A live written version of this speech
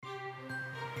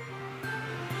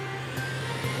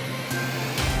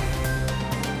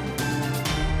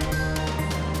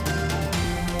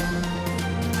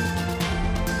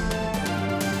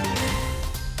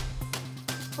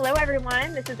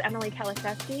everyone. This is Emily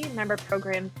Kalashevsky, Member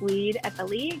Programs Lead at the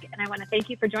League, and I want to thank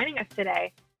you for joining us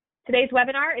today. Today's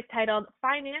webinar is titled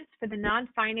Finance for the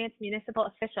Non-Finance Municipal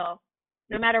Official.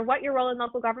 No matter what your role in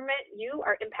local government, you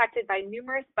are impacted by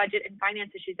numerous budget and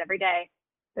finance issues every day.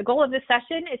 The goal of this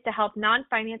session is to help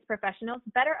non-finance professionals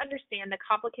better understand the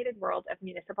complicated world of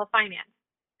municipal finance.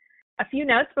 A few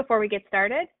notes before we get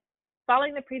started.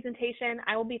 Following the presentation,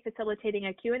 I will be facilitating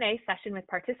a Q&A session with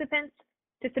participants.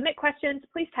 To submit questions,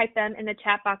 please type them in the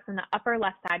chat box on the upper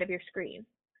left side of your screen.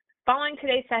 Following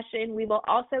today's session, we will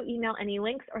also email any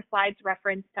links or slides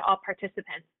referenced to all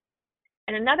participants.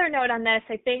 And another note on this,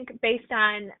 I think based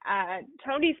on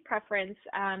Tony's preference,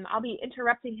 I'll be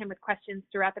interrupting him with questions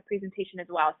throughout the presentation as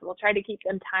well. So we'll try to keep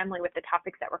them timely with the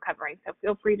topics that we're covering. So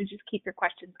feel free to just keep your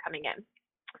questions coming in.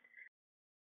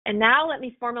 And now let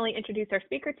me formally introduce our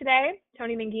speaker today,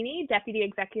 Tony Manghini, Deputy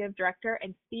Executive Director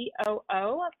and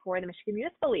COO for the Michigan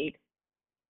Municipal League.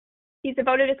 He's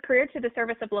devoted his career to the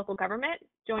service of local government,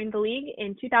 joined the League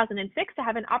in 2006 to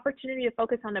have an opportunity to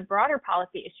focus on the broader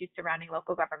policy issues surrounding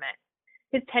local government.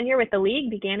 His tenure with the League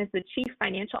began as the Chief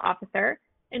Financial Officer,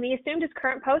 and he assumed his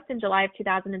current post in July of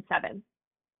 2007.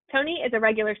 Tony is a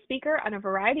regular speaker on a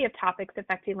variety of topics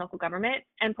affecting local government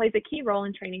and plays a key role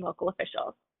in training local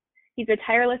officials. He's a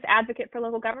tireless advocate for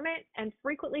local government and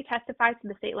frequently testifies to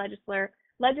the state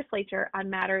legislature on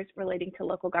matters relating to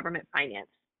local government finance.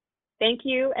 Thank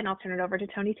you, and I'll turn it over to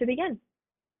Tony to begin.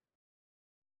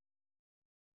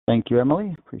 Thank you,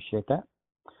 Emily. Appreciate that.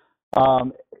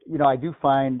 I do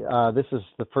find this is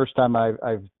the first time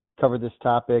I've covered this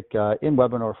topic in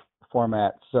webinar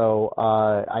format. So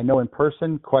I know in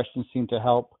person questions seem to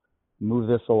help move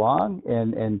this along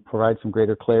and provide some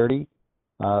greater clarity.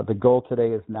 The goal today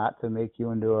is not to make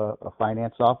you into a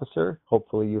finance officer.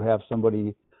 Hopefully you have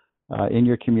somebody in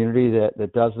your community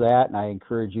that does that, and I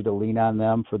encourage you to lean on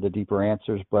them for the deeper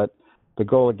answers. But the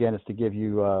goal, again, is to give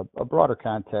you a broader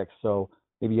context so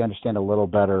maybe you understand a little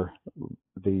better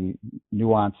the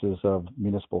nuances of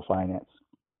municipal finance.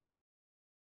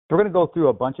 We're going to go through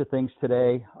a bunch of things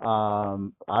today,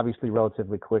 obviously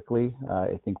relatively quickly.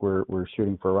 I think we're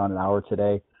shooting for around an hour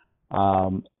today.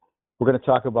 We're going to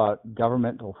talk about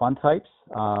governmental fund types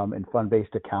and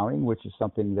fund-based accounting, which is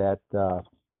something that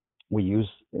we use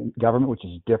in government, which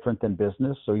is different than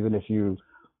business. So even if you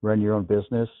run your own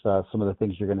business, some of the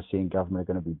things you're going to see in government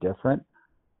are going to be different.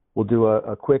 We'll do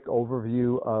a quick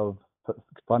overview of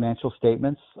financial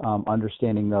statements,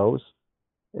 understanding those.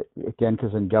 Again,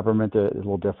 because in government it's a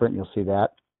little different, you'll see that.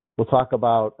 We'll talk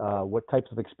about what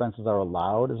types of expenses are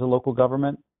allowed as a local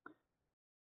government.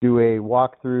 Do a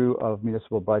walkthrough of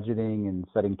municipal budgeting and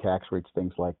setting tax rates,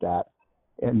 things like that.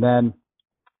 And then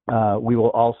we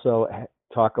will also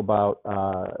talk about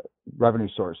revenue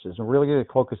sources. And we're really going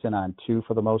to focus in on two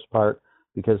for the most part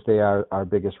because they are our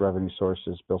biggest revenue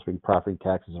sources, bills being property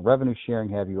taxes and revenue sharing,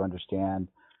 have you understand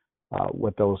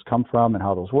what those come from and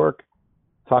how those work.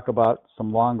 Talk about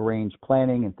some long-range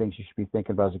planning and things you should be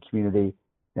thinking about as a community.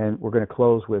 And we're going to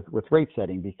close with rate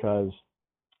setting because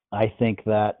I think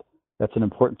that's an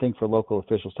important thing for local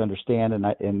officials to understand, and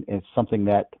it's something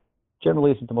that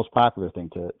generally isn't the most popular thing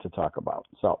to talk about.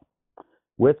 So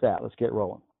with that, let's get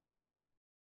rolling.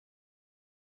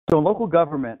 So in local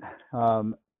government,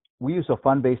 we use a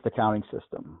fund-based accounting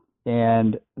system.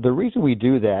 And the reason we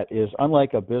do that is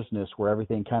unlike a business where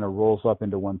everything kind of rolls up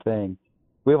into one thing,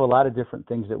 we have a lot of different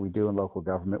things that we do in local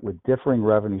government with differing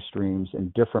revenue streams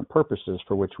and different purposes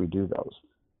for which we do those.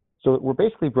 So we're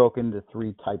basically broken into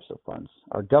three types of funds.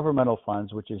 Our governmental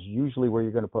funds, which is usually where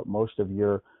you're going to put most of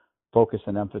your focus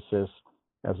and emphasis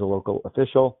as a local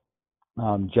official.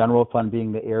 General fund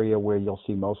being the area where you'll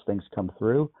see most things come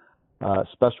through.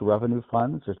 Special revenue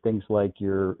funds are things like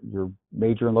your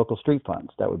major and local street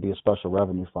funds. That would be a special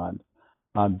revenue fund.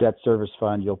 Debt service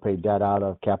fund, you'll pay debt out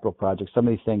of capital projects. Some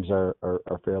of these things are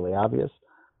fairly obvious.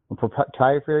 And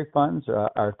proprietary funds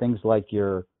are things like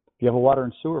if you have a water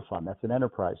and sewer fund, that's an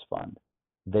enterprise fund.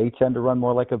 They tend to run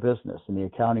more like a business, and the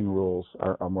accounting rules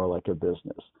are more like a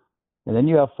business. And then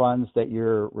you have funds that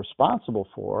you're responsible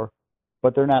for,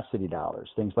 but they're not city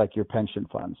dollars, things like your pension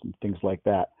funds and things like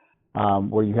that,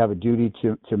 where you have a duty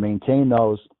to maintain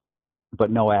those,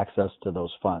 but no access to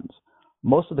those funds.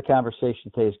 Most of the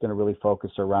conversation today is going to really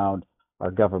focus around our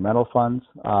governmental funds,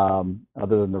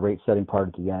 other than the rate setting part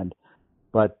at the end.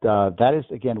 But that is,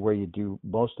 again, where you do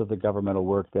most of the governmental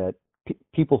work that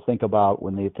people think about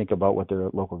when they think about what their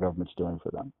local government's doing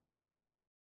for them.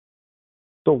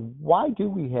 So why do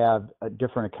we have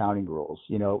different accounting rules?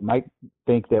 You know, might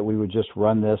think that we would just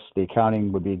run this, the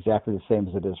accounting would be exactly the same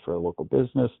as it is for a local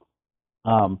business,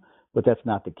 but that's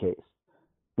not the case.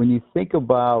 When you think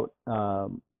about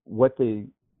what the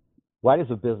why does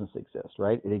a business exist,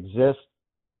 right? It exists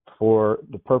for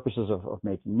the purposes of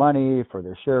making money, for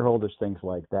their shareholders, things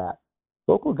like that.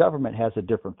 Local government has a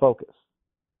different focus.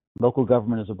 Local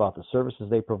government is about the services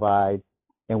they provide,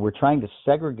 and we're trying to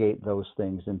segregate those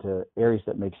things into areas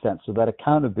that make sense so that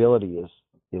accountability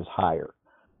is higher.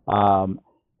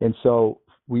 And so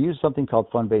we use something called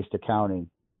fund-based accounting,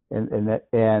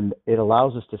 and it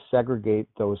allows us to segregate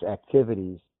those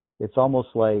activities. It's almost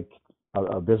like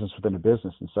a business within a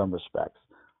business in some respects.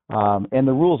 And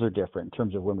the rules are different in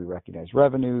terms of when we recognize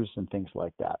revenues and things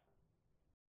like that.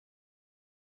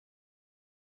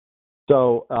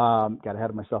 So got ahead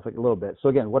of myself a little bit. So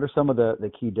again, what are some of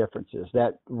the key differences?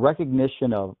 That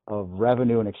recognition of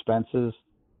revenue and expenses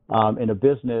in a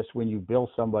business, when you bill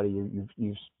somebody,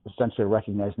 you essentially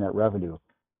recognize that revenue.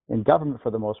 In government,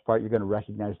 for the most part, you're going to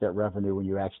recognize that revenue when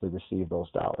you actually receive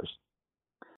those dollars.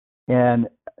 And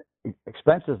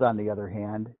expenses, on the other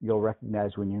hand, you'll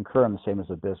recognize when you incur them, the same as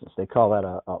a business. They call that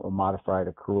a modified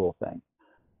accrual thing.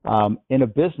 In a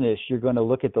business, you're going to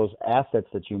look at those assets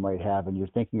that you might have, and you're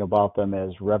thinking about them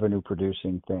as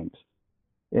revenue-producing things.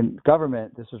 In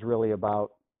government, this is really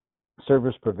about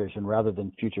service provision rather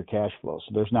than future cash flows.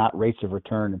 So there's not rates of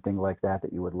return and things like that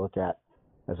you would look at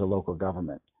as a local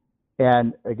government.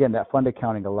 And again, that fund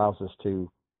accounting allows us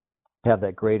to have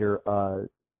that greater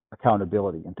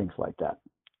accountability and things like that.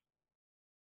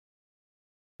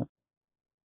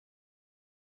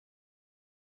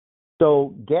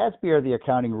 So GASB are the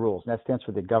accounting rules, and that stands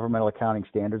for the Governmental Accounting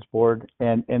Standards Board.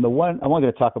 And the one, I'm only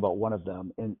going to talk about one of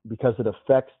them, and because it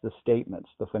affects the statements,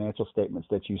 the financial statements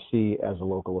that you see as a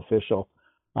local official.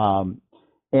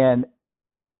 And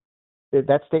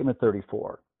that's Statement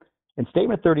 34. And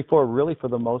Statement 34 really, for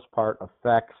the most part,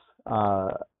 affects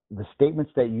the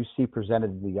statements that you see presented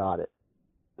in the audit.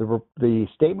 The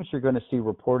statements you're going to see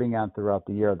reporting on throughout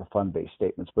the year are the fund-based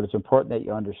statements, but it's important that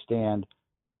you understand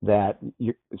that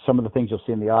some of the things you'll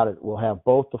see in the audit will have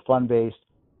both the fund-based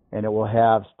and it will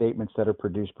have statements that are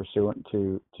produced pursuant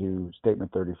to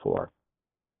Statement 34.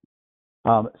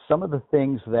 Some of the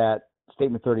things that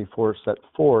Statement 34 set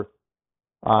forth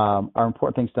are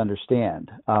important things to understand.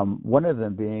 One of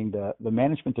them being the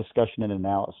management discussion and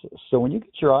analysis. So when you get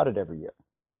your audit every year,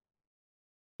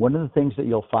 one of the things that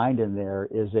you'll find in there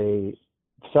is a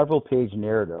several-page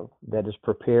narrative that is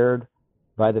prepared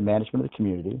by the management of the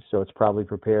community. So it's probably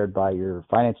prepared by your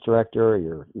finance director, or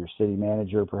your city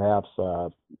manager, perhaps,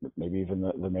 maybe even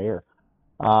the mayor,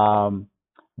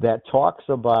 that talks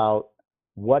about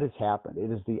what has happened.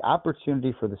 It is the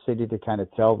opportunity for the city to kind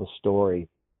of tell the story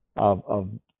of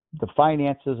the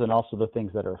finances and also the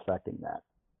things that are affecting that.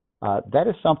 That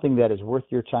is something that is worth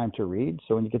your time to read.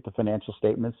 So when you get the financial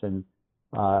statements and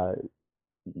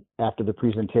after the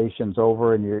presentation's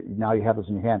over and now you have those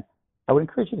in your hand, I would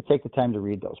encourage you to take the time to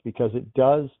read those because it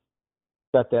does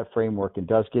set that framework and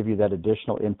does give you that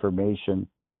additional information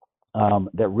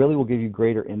that really will give you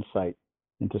greater insight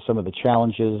into some of the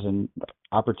challenges and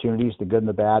opportunities, the good and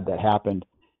the bad that happened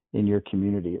in your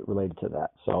community related to that.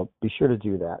 So be sure to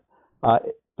do that.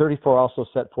 34 also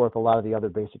set forth a lot of the other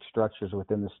basic structures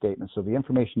within the statement. So the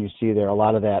information you see there, a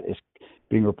lot of that is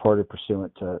being reported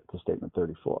pursuant to Statement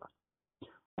 34.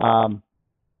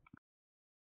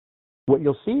 What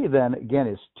you'll see then, again,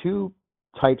 is two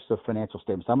types of financial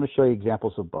statements. I'm going to show you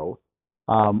examples of both.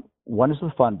 One is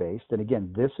the fund-based, and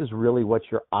again, this is really what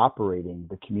you're operating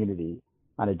the community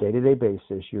on a day-to-day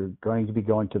basis. You're going to be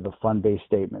going to the fund-based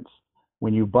statements.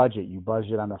 When you budget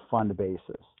on a fund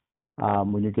basis.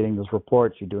 When you're getting those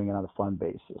reports, you're doing it on a fund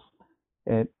basis.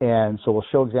 And so we'll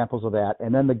show examples of that.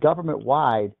 And then the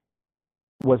government-wide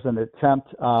was an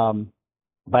attempt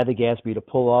by the GASB to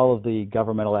pull all of the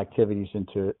governmental activities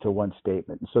into one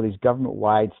statement. And so these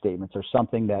government-wide statements are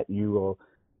something that you will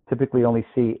typically only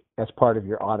see as part of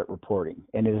your audit reporting.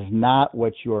 And it is not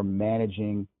what you're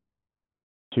managing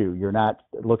to. You're not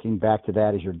looking back to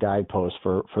that as your guidepost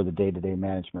for the day-to-day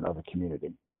management of a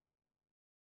community.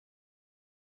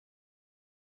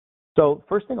 So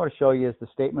first thing I want to show you is the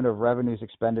statement of revenues,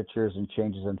 expenditures, and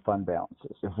changes in fund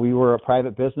balances. If we were a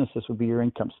private business, this would be your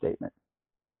income statement.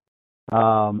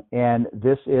 And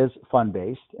this is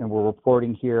fund-based, and we're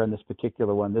reporting here on this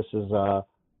particular one. This is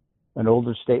an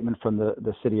older statement from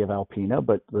the city of Alpena,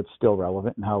 but still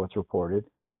relevant in how it's reported.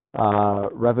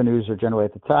 Revenues are generally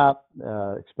at the top,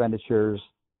 expenditures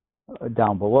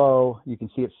down below. You can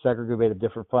see it's segregated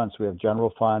different funds. We have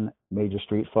general fund, major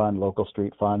street fund, local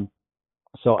street fund.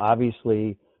 So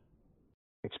obviously,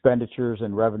 expenditures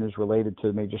and revenues related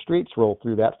to major streets roll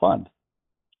through that fund.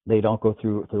 They don't go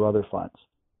through other funds.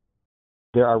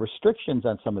 There are restrictions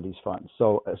on some of these funds.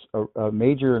 So a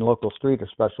major and local street are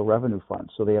special revenue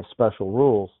funds, so they have special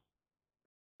rules.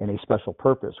 and a special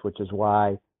purpose, which is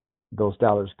why those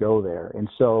dollars go there. And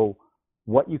so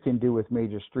what you can do with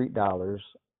major street dollars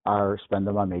are spend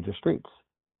them on major streets.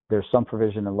 There's some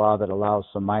provision in law that allows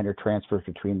some minor transfers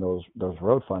between those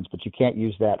road funds, but you can't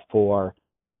use that for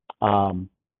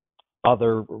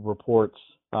other reports.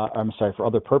 For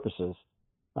other purposes,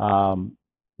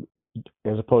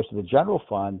 as opposed to the general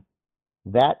fund,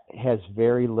 that has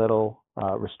very little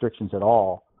restrictions at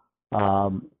all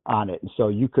on it. And so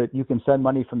you can send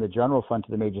money from the general fund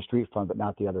to the major street fund, but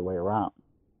not the other way around.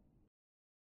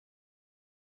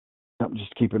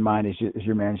 Just keep in mind as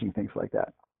you're managing things like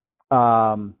that.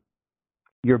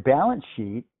 Your balance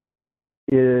sheet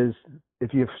is,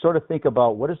 if you sort of think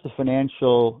about what is the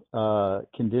financial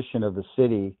condition of the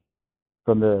city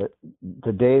from the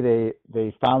day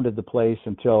they founded the place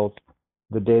until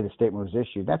the day the statement was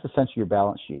issued, that's essentially your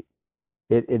balance sheet.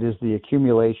 It is the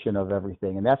accumulation of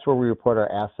everything, and that's where we report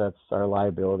our assets, our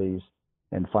liabilities,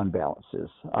 and fund balances.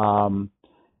 And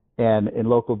in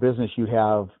local business, you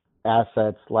have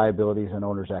assets, liabilities, and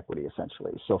owner's equity,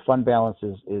 essentially. So fund balance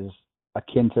is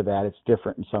akin to that. It's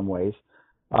different in some ways,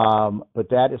 but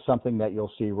that is something that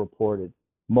you'll see reported.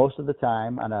 Most of the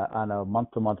time, on a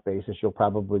month-to-month basis, you'll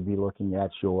probably be looking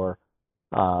at your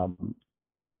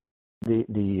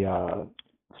the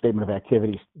statement of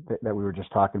activities that we were just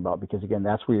talking about, because again,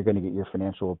 that's where you're going to get your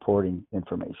financial reporting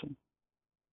information.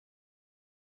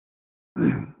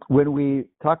 When we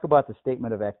talk about the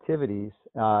statement of activities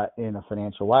in a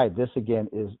financial wide, this again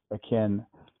is akin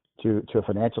to a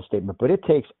financial statement, but it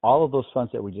takes all of those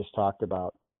funds that we just talked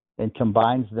about and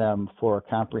combines them for a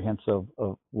comprehensive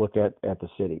look at the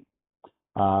city.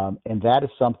 And that is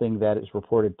something that is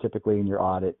reported typically in your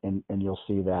audit, and you'll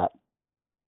see that.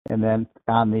 And then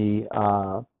on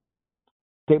the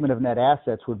statement of net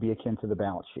assets would be akin to the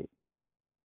balance sheet.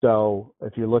 So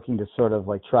if you're looking to sort of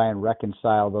like try and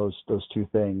reconcile those two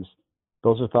things,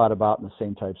 those are thought about in the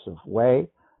same types of way.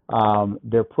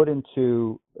 They're put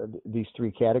into these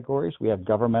three categories. We have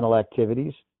governmental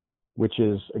activities, which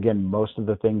is, again, most of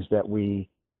the things that we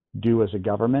do as a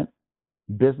government.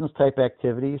 Business type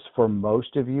activities for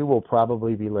most of you will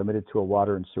probably be limited to a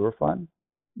water and sewer fund.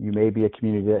 You may be a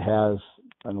community that has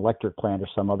an electric plant or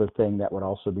some other thing that would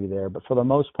also be there. But for the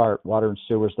most part, water and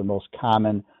sewer is the most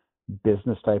common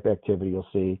business type activity you'll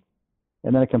see.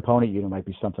 And then a component unit might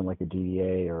be something like a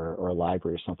DDA or a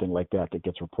library or something like that that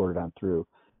gets reported on through.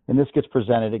 And this gets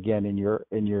presented again in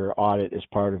your audit as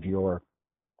part of your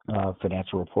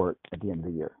financial report at the end of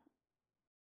the year.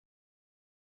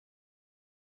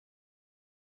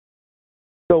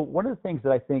 So one of the things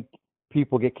that I think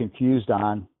people get confused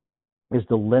on is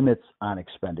the limits on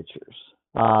expenditures.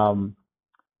 And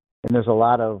there's a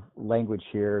lot of language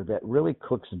here that really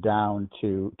cooks down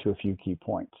to a few key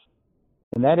points.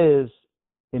 And that is,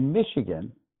 in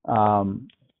Michigan,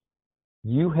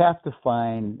 you have to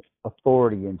find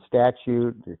authority in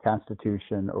statute, your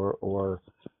constitution, or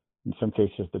in some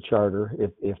cases the charter,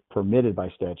 if permitted by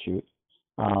statute,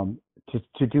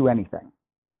 to do anything,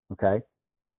 okay?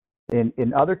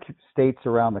 In other states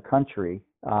around the country,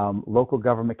 local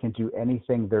government can do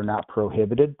anything they're not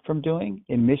prohibited from doing.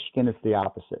 In Michigan, it's the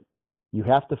opposite. You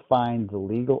have to find the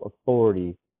legal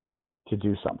authority to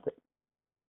do something.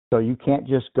 So you can't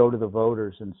just go to the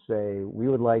voters and say, we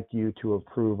would like you to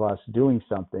approve us doing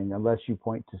something unless you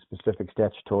point to specific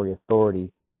statutory authority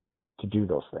to do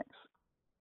those things.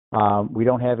 We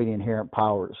don't have any inherent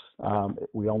powers.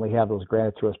 We only have those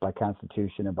granted to us by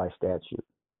Constitution and by statute.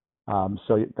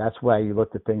 So that's why you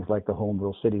looked at things like the Home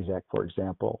Rule Cities Act, for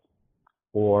example,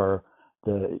 or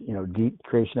the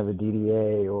creation of a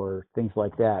DDA or things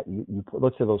like that. You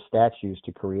look to those statutes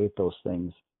to create those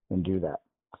things and do that.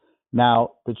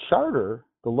 Now, the charter,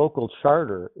 the local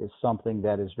charter, is something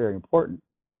that is very important,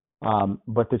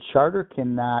 but the charter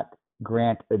cannot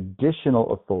grant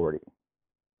additional authority.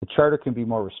 The charter can be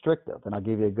more restrictive, and I'll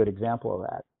give you a good example of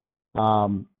that.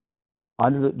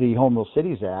 Under the Home Rule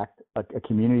Cities Act, a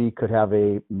community could have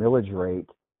a millage rate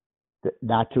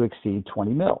not to exceed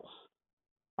 20 mills.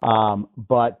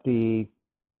 But the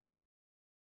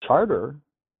charter,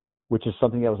 which is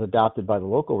something that was adopted by the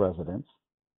local residents,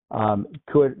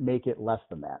 could make it less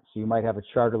than that. So you might have a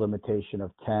charter limitation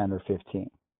of 10 or 15.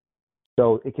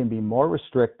 So it can be more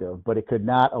restrictive, but it could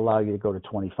not allow you to go to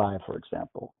 25, for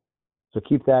example. So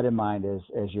keep that in mind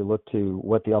as you look to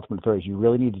what the ultimate authority is. You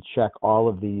really need to check all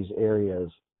of these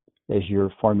areas as you're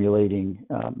formulating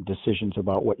decisions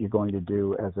about what you're going to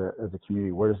do as a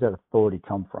community. Where does that authority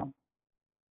come from?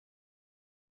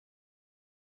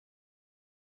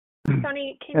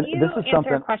 Tony, can you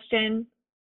answer a question?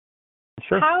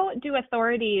 Sure. How do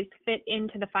authorities fit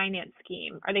into the finance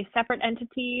scheme? Are they separate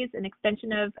entities, an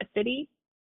extension of a city?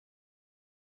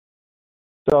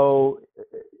 So,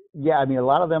 yeah, I mean, a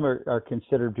lot of them are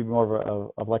considered to be more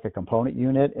of like a component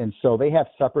unit. And so they have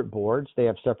separate boards, they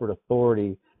have separate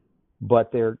authority,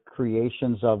 but they're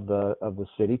creations of the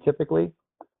city typically.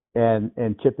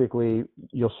 And typically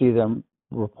you'll see them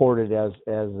reported as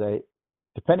a,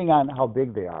 depending on how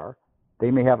big they are,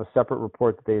 they may have a separate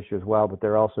report that they issue as well, but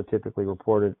they're also typically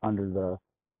reported under the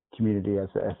community as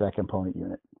that component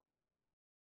unit.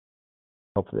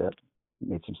 Hopefully that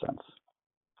made some sense.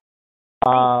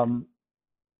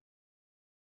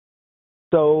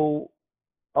 So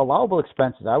allowable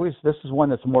expenses. This is one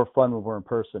that's more fun when we're in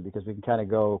person because we can kind of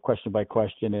go question by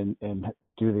question and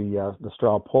do the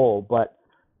straw poll. But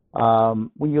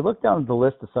when you look down the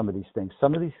list of some of these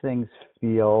things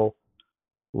feel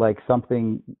like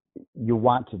something you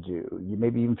want to do. You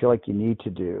maybe even feel like you need to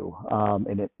do,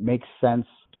 and it makes sense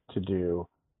to do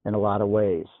in a lot of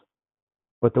ways.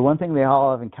 But the one thing they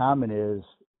all have in common is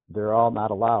they're all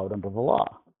not allowed under the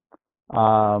law.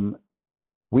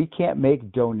 We can't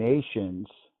make donations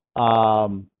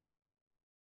to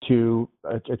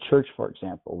a church, for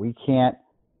example. We can't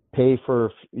pay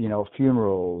for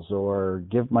funerals or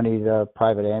give money to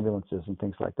private ambulances and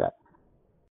things like that.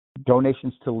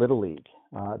 Donations to Little League.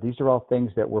 These are all things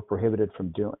that we're prohibited from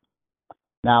doing.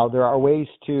 Now, there are ways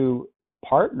to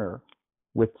partner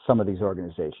with some of these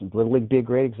organizations. Little League would be a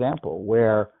great example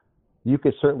where you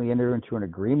could certainly enter into an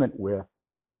agreement with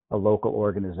a local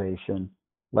organization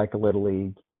like a Little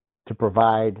League to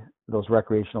provide those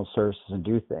recreational services and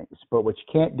do things. But what you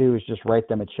can't do is just write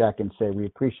them a check and say, we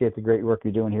appreciate the great work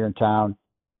you're doing here in town.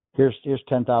 Here's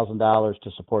 $10,000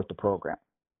 to support the program.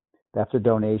 That's a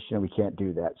donation, and we can't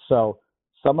do that. So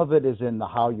some of it is in the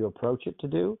how you approach it to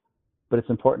do, but it's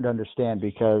important to understand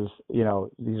because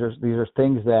these are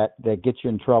things that get you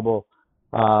in trouble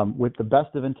with the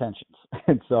best of intentions.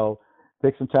 And so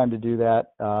take some time to do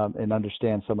that and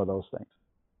understand some of those things.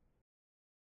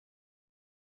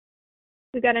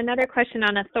 We've got another question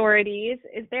on authorities.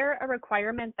 Is there a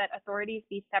requirement that authorities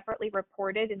be separately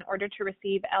reported in order to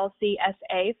receive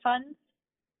LCSA funds?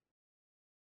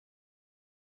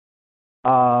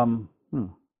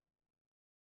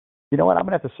 You know what? I'm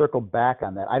going to have to circle back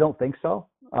on that. I don't think so,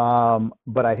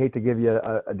 but I'd hate to give you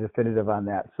a definitive on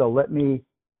that. So let me,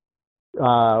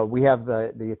 we have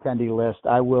the attendee list.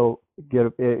 I will get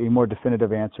a more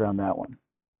definitive answer on that one.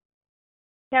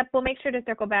 Yep, we'll make sure to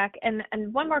circle back. And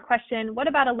one more question. What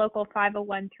about a local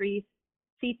 501c3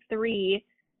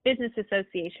 business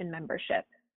association membership?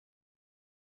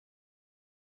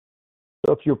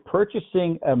 So if you're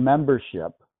purchasing a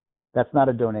membership, that's not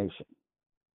a donation,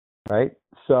 right?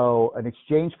 So an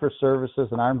exchange for services,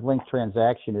 an arm's length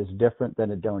transaction is different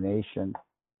than a donation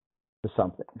to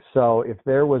something. So if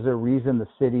there was a reason the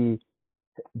city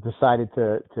decided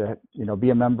to be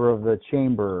a member of the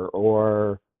chamber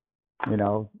or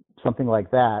something like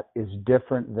that is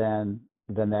different than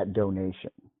that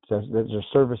donation. So there's a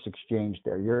service exchange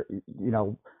there.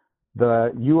 You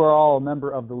are all a member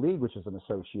of the league, which is an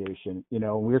association.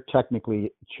 We're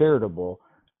technically charitable.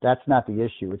 That's not the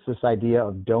issue. It's this idea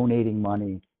of donating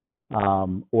money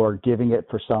or giving it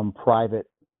for some private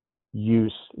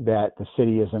use that the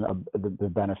city isn't the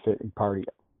benefiting party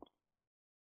of.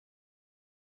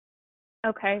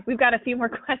 Okay, we've got a few more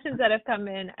questions that have come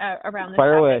in around this.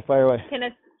 Fire away.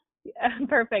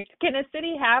 Perfect. Can a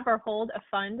city have or hold a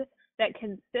fund that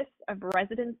consists of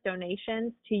residents'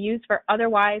 donations to use for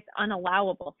otherwise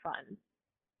unallowable funds?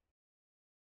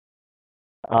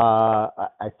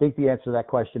 I think the answer to that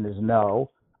question is no.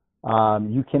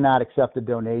 You cannot accept a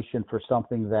donation for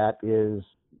something that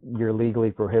you're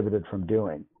legally prohibited from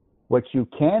doing. What you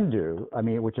can do,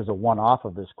 which is a one-off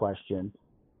of this question,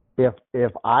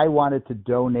 if I wanted to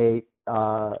donate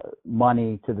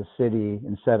money to the city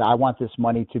and said, I want this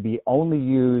money to be only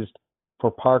used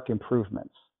for park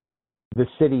improvements, the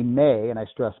city may, and I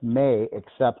stress may,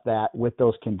 accept that with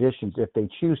those conditions if they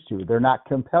choose to. They're not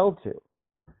compelled to.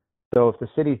 So if the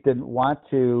cities didn't want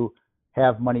to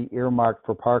have money earmarked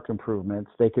for park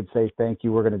improvements, they could say, thank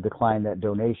you, we're going to decline that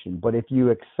donation. But if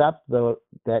you accept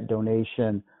that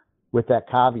donation with that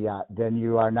caveat, then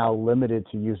you are now limited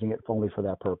to using it only for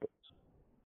that purpose.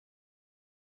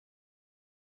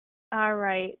 All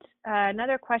right.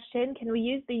 Another question. Can we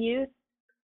use the use?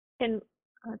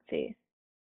 Let's see.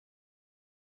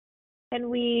 Can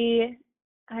we,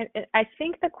 I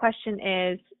think the question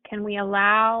is, can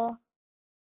the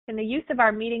use of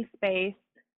our meeting space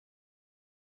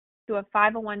to a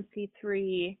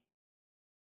 501c3,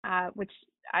 which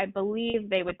I believe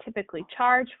they would typically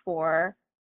charge for,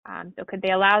 so could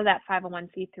they allow that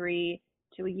 501c3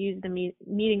 to use the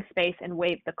meeting space and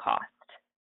waive the cost?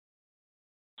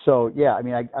 So yeah, I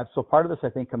mean, so part of this I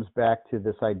think comes back to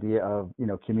this idea of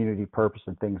community purpose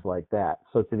and things like that.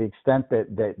 So to the extent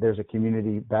that there's a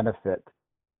community benefit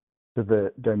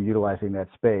to them utilizing that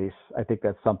space, I think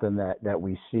that's something that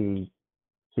we see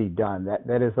done.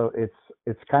 That is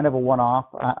it's kind of a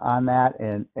one-off on that,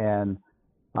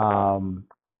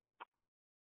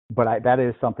 but that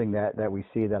is something that we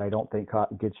see that I don't think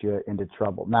gets you into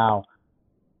trouble. Now,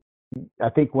 I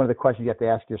think one of the questions you have to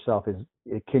ask yourself is,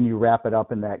 can you wrap it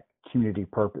up in that community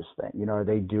purpose thing? Are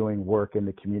they doing work in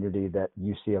the community that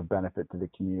you see of benefit to the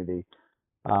community?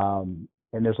 And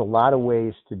there's a lot of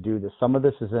ways to do this. Some of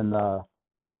this is in the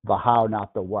how,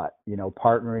 not the what.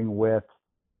 Partnering with,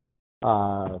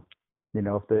 if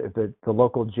the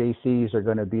local JCs are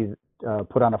going to be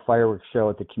put on a fireworks show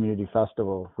at the community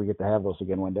festival, if we get to have those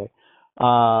again one day,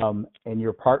 and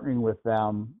you're partnering with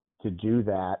them to do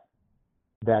that,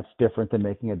 that's different than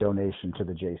making a donation to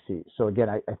the JC. So again,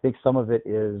 I think some of it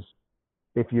is,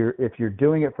 if you're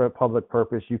doing it for a public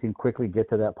purpose, you can quickly get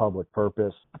to that public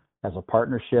purpose as a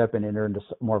partnership and enter into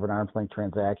more of an arm's length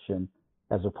transaction,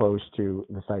 as opposed to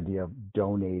this idea of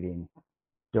donating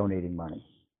money.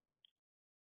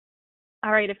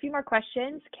 All right, a few more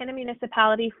questions. Can a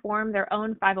municipality form their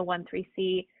own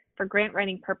 501(c)(3) for grant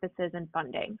writing purposes and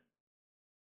funding?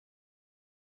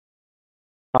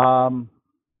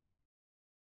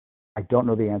 I don't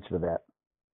know the answer to that.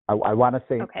 I want to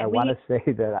say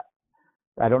that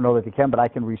I don't know that you can, but I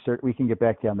can research. We can get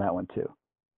back to you on that one too.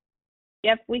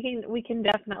 Yep, we can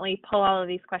definitely pull all of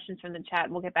these questions from the chat.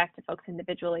 We'll get back to folks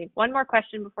individually. One more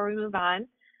question before we move on.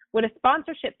 Would a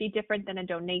sponsorship be different than a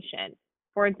donation?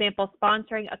 For example,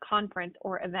 sponsoring a conference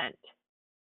or event?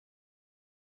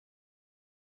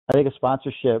 I think a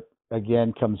sponsorship,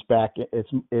 again, comes back, is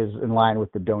in line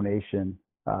with the donation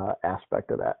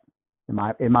aspect of that,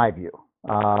 in my view.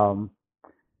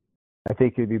 I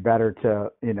think it'd be better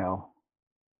to,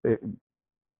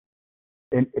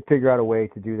 figure out a way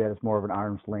to do that as more of an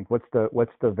arm's length. What's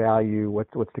the value?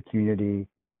 What's the community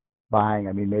buying?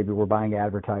 I mean, maybe we're buying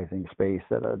advertising space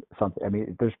at something. I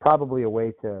mean, there's probably a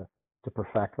way to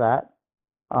perfect that.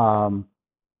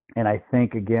 And I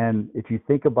think, again, if you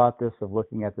think about this, of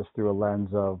looking at this through a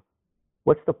lens of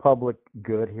what's the public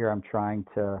good here I'm trying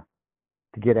to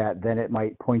get at, then it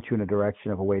might point you in a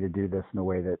direction of a way to do this in a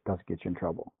way that doesn't get you in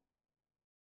trouble.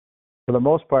 For the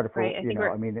most part, go ahead,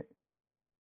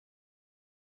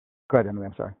 Emily,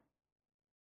 I'm sorry.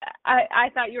 I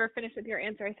thought you were finished with your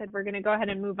answer. I said we're going to go ahead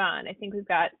and move on. I think we've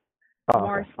got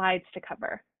more slides to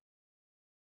cover.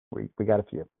 We got a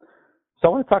few. So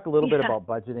I want to talk a little bit about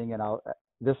budgeting, and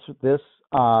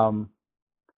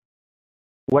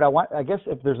what I want, I guess,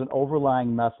 if there's an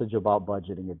overlying message about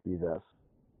budgeting, it'd be this.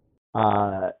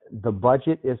 The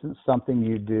budget isn't something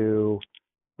you do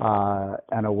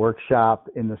on a workshop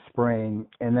in the spring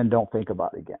and then don't think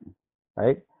about it again,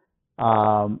 right?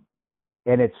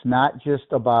 And it's not just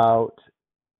about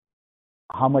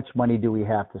how much money do we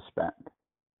have to spend.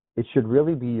 It should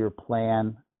really be your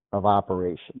plan of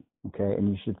operation, okay? And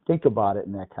you should think about it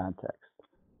in that context.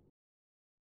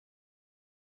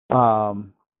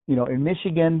 In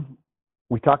Michigan,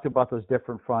 we talked about those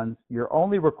different funds. You're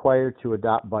only required to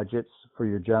adopt budgets for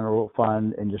your general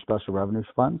fund and your special revenues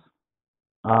funds.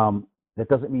 That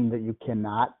doesn't mean that you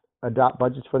cannot adopt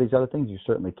budgets for these other things. You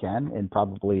certainly can, and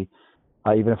probably,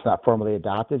 even if it's not formally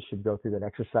adopted, should go through that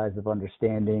exercise of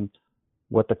understanding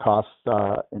what the costs,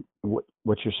 and what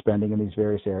you're spending in these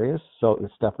various areas. So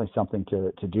it's definitely something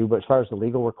to do. But as far as the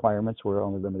legal requirements, we're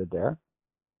only limited there.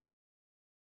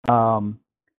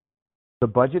 The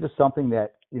budget is something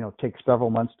that takes several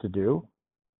months to do,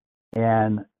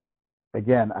 and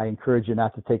again, I encourage you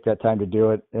not to take that time to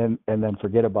do it and then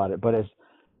forget about it. But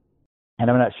and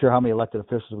I'm not sure how many elected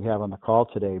officials we have on the call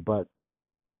today, but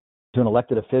to an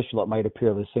elected official, it might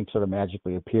appear this thing sort of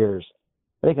magically appears.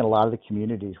 I think in a lot of the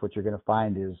communities, what you're going to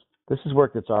find is this is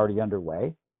work that's already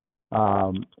underway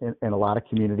in a lot of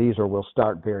communities, or will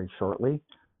start very shortly,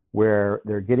 where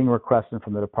they're getting requests in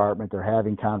from the department, they're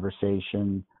having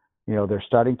conversation, they're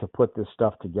starting to put this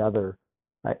stuff together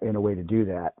in a way to do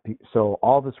that. So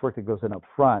all this work that goes in up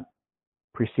front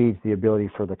precedes the ability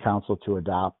for the council to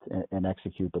adopt and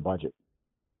execute the budget.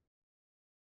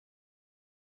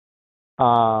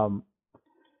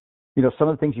 Some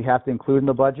of the things you have to include in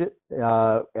the budget,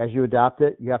 as you adopt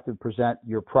it, you have to present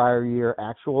your prior year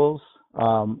actuals,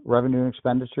 revenue and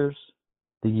expenditures,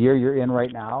 the year you're in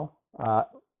right now,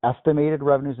 estimated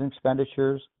revenues and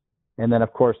expenditures, and then,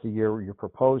 of course, the year you're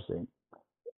proposing.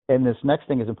 And this next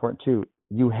thing is important, too.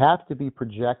 You have to be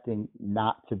projecting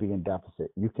not to be in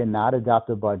deficit. You cannot adopt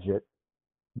a budget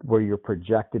where you're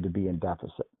projected to be in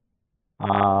deficit.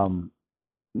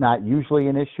 not usually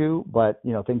an issue, but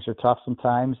things are tough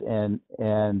sometimes,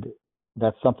 and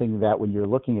that's something that when you're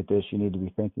looking at this, you need to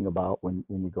be thinking about when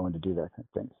you're going to do that kind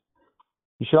of things.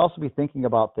 You should also be thinking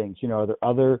about things. Are there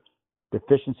other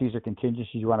deficiencies or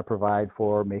contingencies you want to provide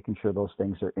for, making sure those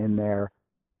things are in there,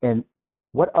 and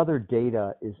what other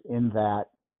data is in that,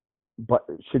 but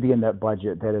should be in that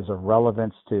budget that is of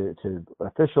relevance to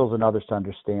officials and others to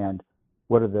understand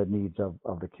what are the needs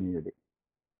of the community.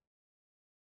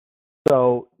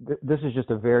 So this is just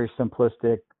a very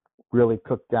simplistic, really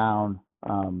cooked down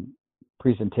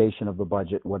presentation of the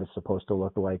budget, what it's supposed to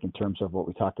look like in terms of what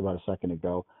we talked about a second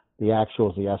ago, the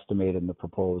actuals, the estimated, and the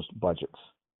proposed budgets.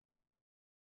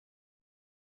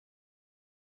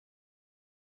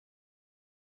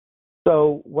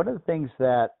 So one of the things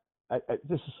that,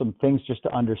 this is some things just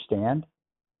to understand.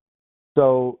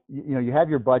 So, you have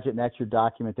your budget, and that's your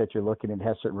document that you're looking at, and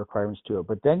has certain requirements to it.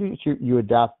 But then you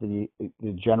adopt the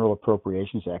General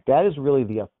Appropriations Act. That is really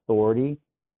the authority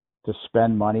to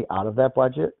spend money out of that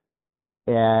budget.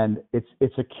 And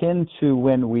it's akin to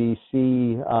when we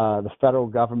see the federal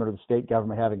government or the state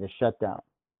government having a shutdown.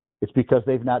 It's because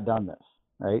they've not done this,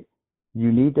 right?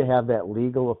 You need to have that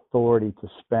legal authority to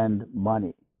spend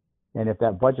money. And if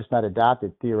that budget's not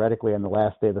adopted, theoretically, on the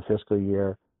last day of the fiscal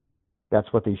year,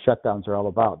 that's what these shutdowns are all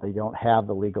about. They don't have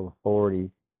the legal authority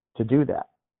to do that.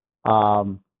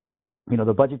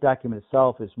 The budget document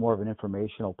itself is more of an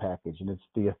informational package, and it's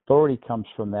the authority comes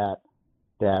from that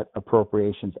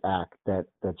Appropriations Act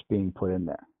that's being put in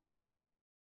there.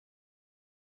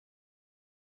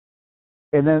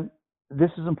 And then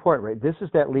this is important, right? This is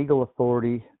that legal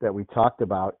authority that we talked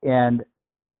about, and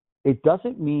it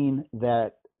doesn't mean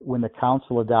that when the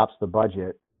council adopts the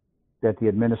budget, that the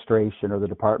administration or the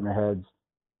department heads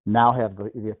now have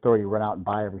the authority to run out and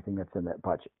buy everything that's in that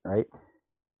budget, right?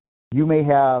 You may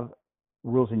have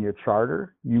rules in your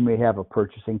charter. You may have a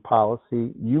purchasing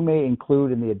policy. You may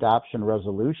include in the adoption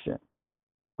resolution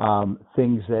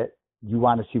things that you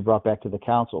want to see brought back to the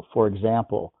council. For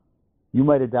example, you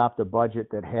might adopt a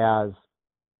budget that has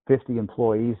 50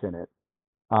 employees in it,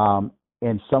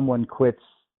 and someone quits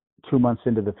 2 months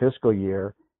into the fiscal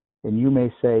year, and you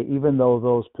may say, even though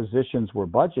those positions were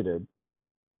budgeted,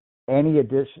 any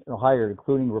additional hire,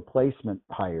 including replacement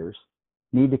hires,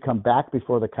 need to come back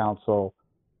before the council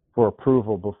for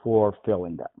approval before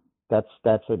filling them.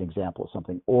 That's an example of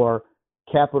something. Or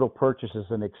capital purchases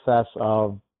in excess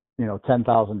of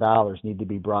 $10,000 need to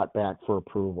be brought back for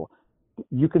approval.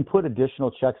 You can put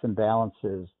additional checks and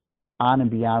balances on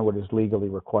and beyond what is legally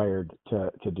required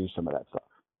to do some of that stuff.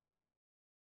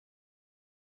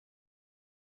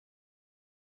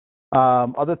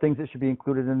 Other things that should be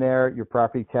included in there, your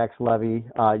property tax levy.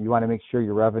 You want to make sure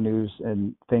your revenues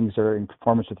and things are in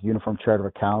conformance with the Uniform Chart of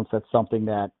Accounts. That's something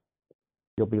that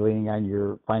you'll be leaning on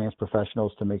your finance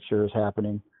professionals to make sure is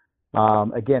happening.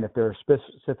 Again, if there are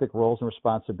specific roles and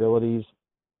responsibilities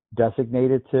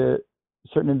designated to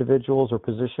certain individuals or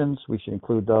positions, we should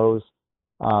include those.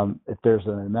 If there's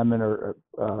an amendment or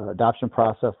adoption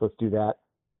process, let's do that.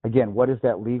 Again, what is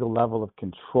that legal level of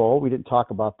control? We didn't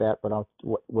talk about that, but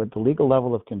what the legal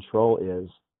level of control is,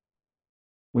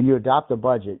 when you adopt a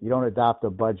budget, you don't adopt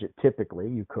a budget typically,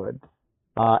 you could,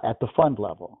 at the fund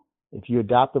level. If you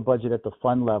adopt a budget at the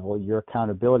fund level, your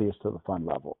accountability is to the fund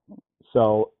level.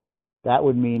 So that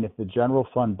would mean if the general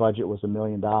fund budget was $1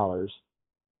 million,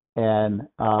 and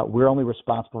we're only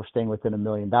responsible for staying within $1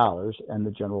 million and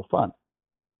the general fund.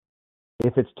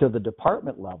 If it's to the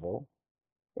department level,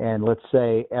 and let's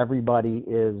say everybody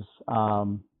is,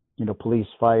 police,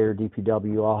 fire,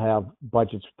 DPW, all have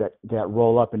budgets that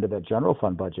roll up into that general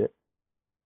fund budget,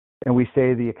 and we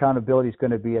say the accountability is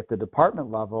going to be at the department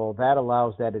level, that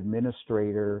allows that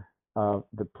administrator,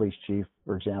 the police chief,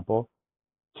 for example,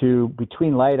 to,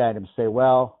 between light items, say,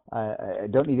 well, I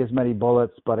don't need as many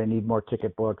bullets, but I need more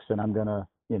ticket books, and I'm going to,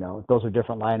 those are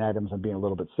different line items. I'm being a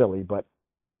little bit silly, but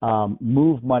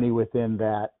move money within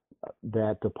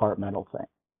that departmental thing.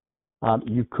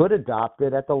 You could adopt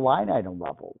it at the line item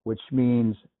level, which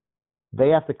means they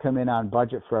have to come in on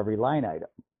budget for every line item.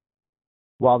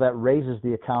 While that raises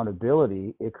the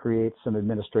accountability, it creates some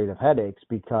administrative headaches,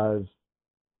 because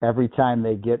every time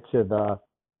they get to the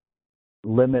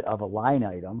limit of a line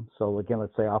item, so again,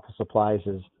 let's say office supplies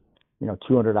is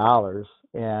 $200,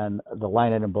 and the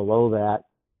line item below that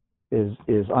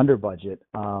is under budget,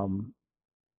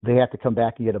 they have to come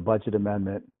back and get a budget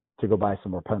amendment to go buy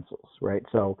some more pencils, right?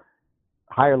 So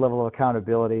higher level of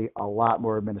accountability, a lot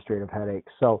more administrative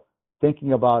headaches. So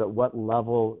thinking about at what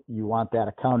level you want that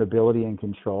accountability and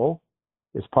control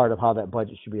is part of how that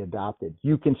budget should be adopted.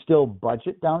 You can still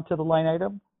budget down to the line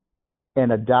item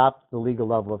and adopt the legal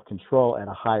level of control at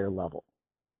a higher level.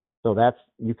 So that's,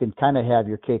 you can kind of have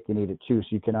your cake and eat it too, so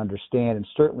you can understand, and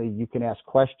certainly you can ask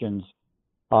questions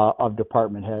of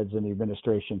department heads and the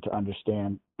administration to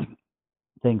understand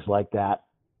things like that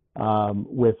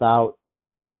without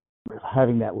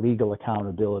having that legal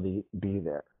accountability be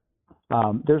there.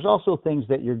 There's also things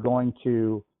that you want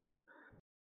to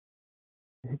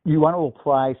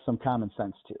apply some common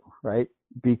sense to, right?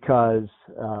 Because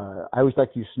I always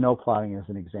like to use snow plowing as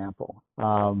an example.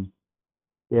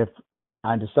 If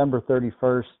on December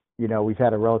 31st, we've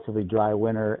had a relatively dry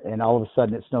winter, and all of a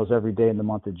sudden it snows every day in the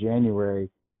month of January,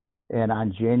 and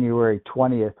on January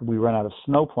 20th we run out of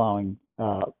snow plowing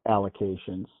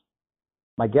allocations,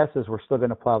 my guess is we're still going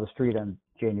to plow the street on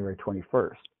January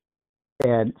 21st.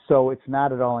 And so it's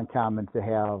not at all uncommon to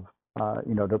have,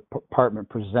 the department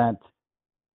present,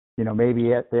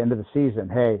 maybe at the end of the season,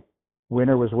 hey,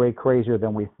 winter was way crazier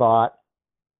than we thought.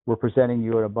 We're presenting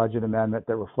you a budget amendment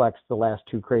that reflects the last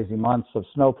 2 crazy months of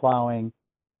snow plowing.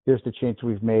 Here's the change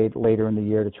we've made later in the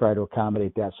year to try to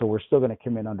accommodate that. So we're still going to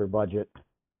come in under budget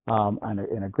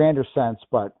in a grander sense,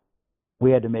 but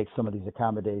we had to make some of these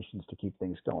accommodations to keep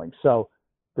things going. So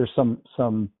there's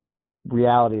some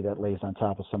reality that lays on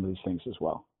top of some of these things as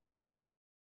well.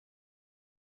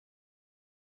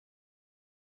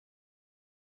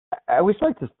 I always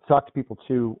like to talk to people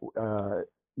too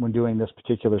when doing this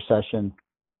particular session.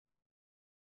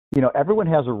 Everyone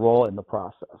has a role in the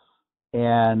process,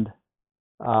 and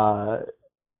I'll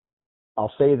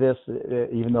say this,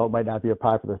 even though it might not be a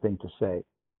popular thing to say.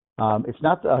 It's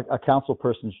not a council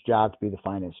person's job to be the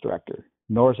finance director,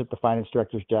 nor is it the finance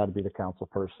director's job to be the council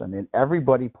person. And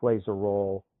everybody plays a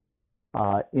role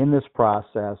in this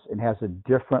process and has a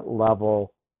different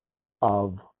level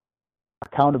of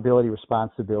accountability,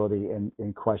 responsibility,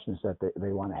 and questions that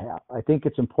they want to have. I think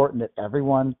it's important that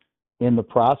everyone in the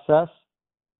process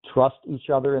trust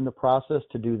each other in the process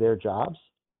to do their jobs.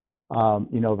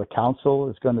 The council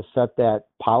is going to set that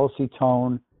policy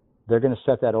tone. They're going to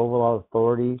set that overall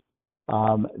authority.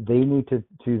 They need to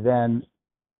then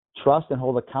trust and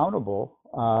hold accountable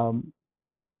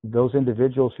those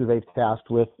individuals who they've tasked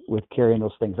with carrying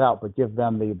those things out, but give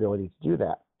them the ability to do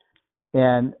that.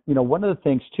 And, one of the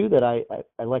things too that I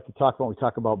like to talk about when we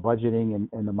talk about budgeting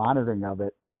and the monitoring of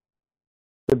it,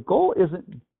 the goal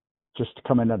isn't just to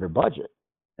come in under budget.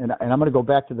 And I'm going to go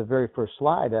back to the very first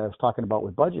slide that I was talking about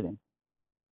with budgeting.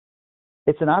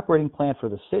 It's an operating plan for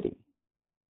the city.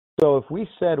 So if we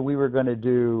said we were going to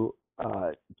do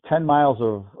 10 miles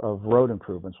of road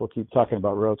improvements, we'll keep talking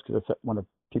about roads because it's one of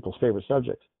people's favorite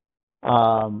subjects,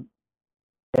 and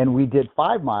we did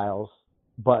 5 miles,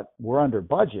 but we're under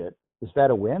budget, is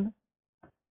that a win?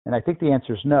 And I think the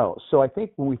answer is no. So I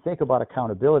think when we think about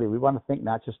accountability, we want to think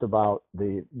not just about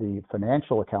the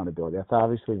financial accountability. That's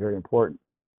obviously very important.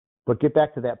 But get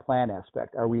back to that plan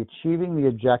aspect. Are we achieving the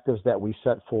objectives that we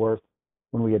set forth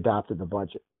when we adopted the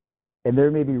budget? And there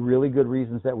may be really good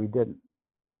reasons that we didn't.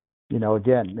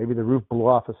 Again, maybe the roof blew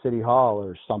off a city hall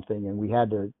or something, and we had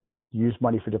to use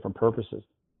money for different purposes.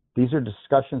 These are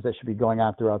discussions that should be going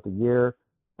on throughout the year,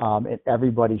 and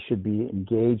everybody should be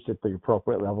engaged at the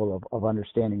appropriate level of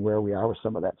understanding where we are with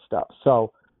some of that stuff.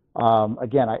 So,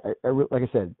 again, I like I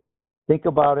said, think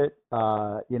about it.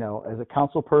 As a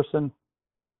council person,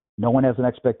 no one has an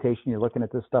expectation you're looking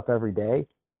at this stuff every day.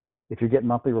 If you're getting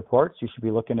monthly reports, you should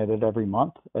be looking at it every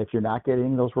month. If you're not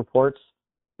getting those reports,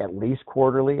 at least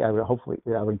quarterly. I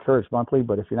would encourage monthly,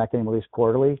 but if you're not getting at least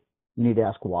quarterly, you need to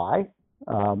ask why.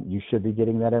 You should be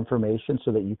getting that information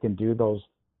so that you can do those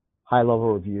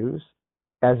high-level reviews.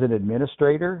 As an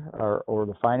administrator or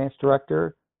the finance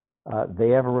director, they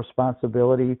have a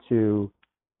responsibility to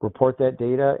report that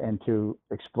data and to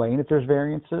explain if there's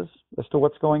variances as to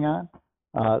what's going on.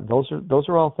 Those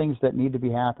are all things that need to be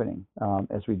happening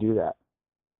as we do that.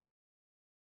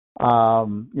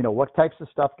 What types of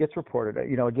stuff gets reported?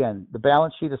 Again, the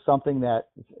balance sheet is something that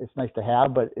it's nice to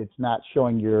have, but it's not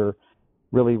showing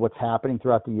really what's happening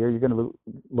throughout the year. You're going to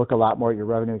look a lot more at your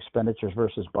revenue expenditures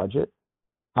versus budget.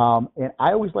 And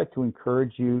I always like to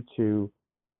encourage you to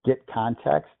get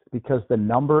context, because the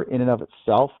number in and of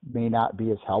itself may not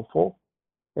be as helpful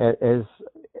as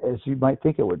you might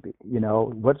think it would be.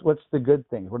 What's the good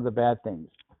things? What are the bad things?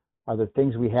 Are there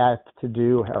things we have to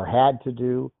do or had to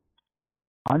do?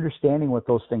 Understanding what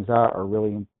those things are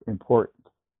really important.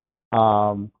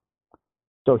 So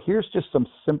here's just some,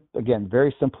 again,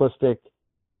 very simplistic,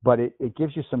 but it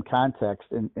gives you some context.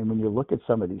 And when you look at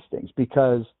some of these things,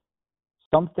 because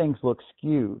some things look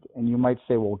skewed, and you might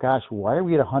say, well, gosh, why are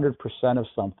we at 100% of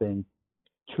something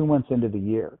 2 months into the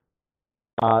year?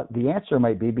 The answer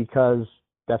might be because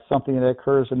that's something that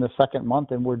occurs in the second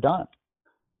month and we're done.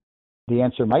 the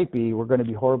answer might be we're going to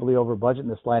be horribly over budget in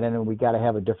this line item and we got to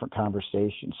have a different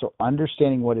conversation. So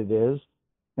understanding what it is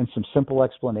and some simple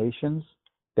explanations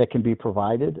that can be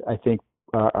provided, I think,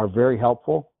 are very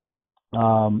helpful.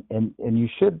 And you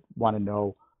should want to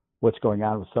know what's going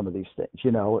on with some of these things.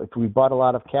 You know, if we bought a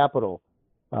lot of capital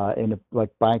like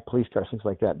buying police cars, things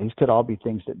like that, these could all be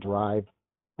things that drive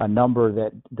a number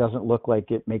that doesn't look like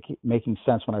it making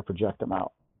sense when I project them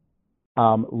out.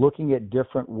 Looking at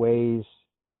different ways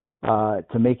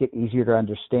to make it easier to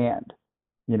understand.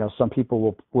 You know, some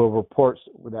people will report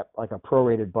that like a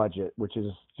prorated budget, which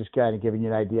is just kind of giving you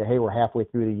an idea. Hey, we're halfway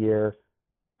through the year.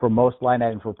 For most line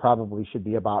items, we probably should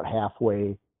be about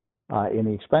halfway in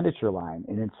the expenditure line.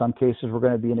 And in some cases, we're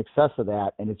going to be in excess of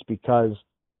that. And it's because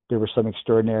there was some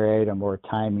extraordinary item or a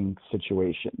timing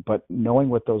situation. But knowing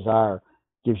what those are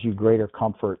gives you greater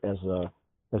comfort as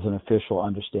an official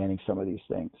understanding some of these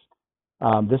things.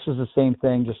 This is the same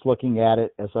thing, just looking at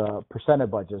it as a percent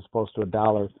of budget as opposed to a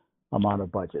dollar amount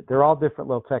of budget. They're all different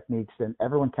little techniques, and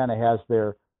everyone kind of has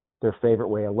their favorite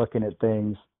way of looking at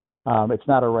things. It's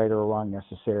not a right or a wrong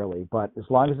necessarily, but as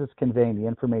long as it's conveying the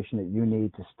information that you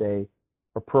need to stay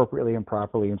appropriately and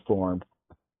properly informed,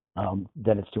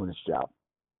 then it's doing its job.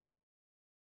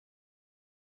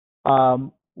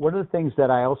 One of the things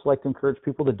that I also like to encourage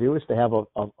people to do is to have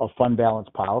a fund balance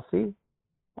policy.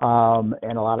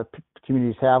 And a lot of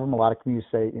communities have them. A lot of communities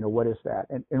say, you know, what is that?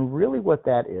 And really what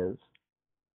that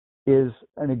is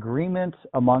an agreement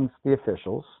amongst the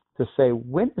officials to say,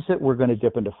 when is it we're going to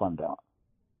dip into fund balance?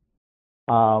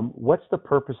 What's the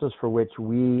purposes for which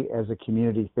we as a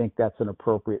community think that's an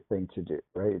appropriate thing to do,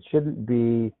 right? It shouldn't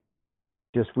be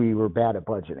just we were bad at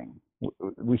budgeting.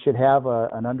 We should have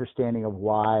an understanding of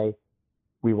why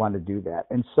we want to do that.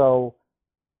 And so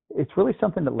it's really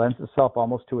something that lends itself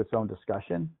almost to its own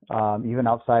discussion, even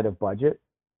outside of budget,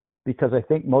 because I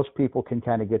think most people can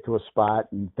kind of get to a spot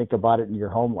and think about it in your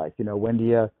home life. You know, when do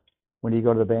you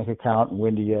go to the bank account and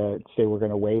when do you say we're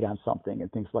going to wait on something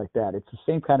and things like that? It's the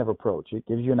same kind of approach. It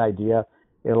gives you an idea.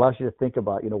 It allows you to think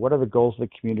about, you know, what are the goals of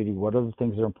the community? What are the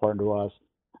things that are important to us?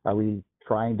 Are we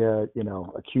trying to, you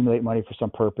know, accumulate money for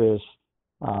some purpose?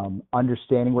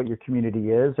 Understanding what your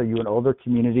community is. Are you an older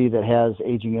community that has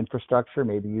aging infrastructure?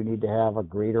 Maybe you need to have a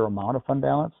greater amount of fund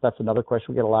balance. That's another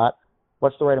question we get a lot.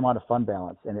 What's the right amount of fund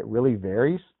balance? And it really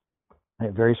varies. And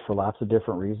it varies for lots of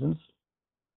different reasons.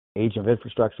 Age of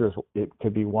infrastructure, it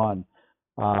could be one.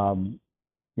 You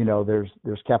know, there's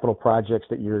capital projects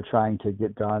that you're trying to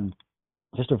get done,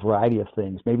 just a variety of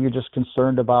things. Maybe you're just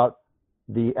concerned about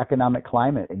the economic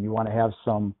climate and you want to have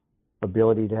some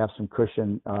ability to have some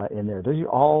cushion in there. Those are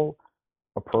all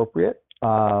appropriate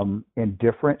and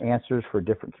different answers for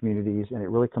different communities. And it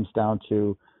really comes down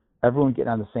to everyone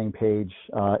getting on the same page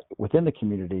within the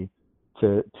community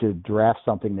to draft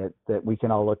something that we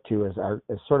can all look to as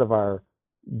sort of our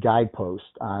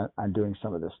guidepost on doing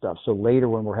some of this stuff. So later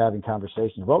when we're having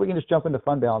conversations, well, we can just jump into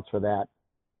fund balance for that.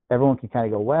 Everyone can kind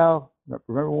of go, well,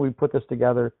 remember when we put this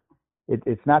together?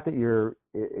 It's not that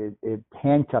it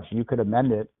handcuffs you. You could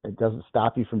amend it. It doesn't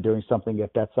stop you from doing something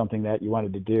if that's something that you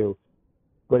wanted to do.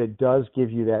 But it does give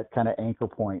you that kind of anchor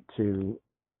point to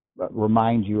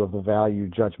remind you of the value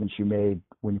judgments you made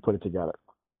when you put it together.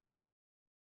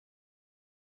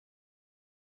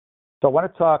 So I want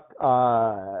to talk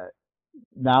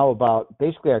now about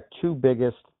basically our two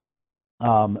biggest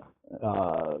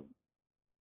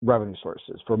revenue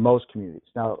sources for most communities.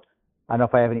 Now, I don't know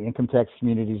if I have any income tax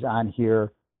communities on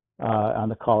here on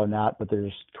the call or not, but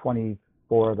there's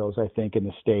 24 of those, I think, in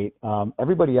the state.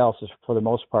 Everybody else is, for the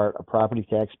most part, a property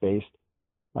tax-based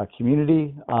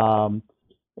community,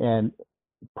 and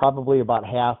probably about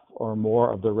half or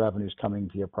more of the revenues coming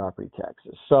via property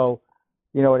taxes. So,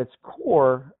 you know, at its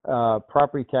core,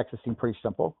 property taxes seem pretty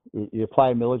simple. You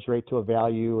apply a millage rate to a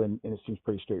value, and it seems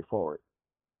pretty straightforward.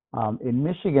 In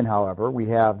Michigan, however, we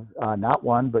have not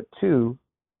one, but two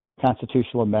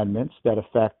constitutional amendments that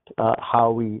affect how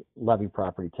we levy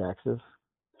property taxes.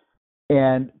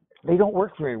 And they don't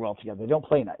work very well together. They don't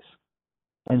play nice.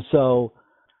 And so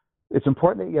it's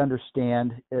important that you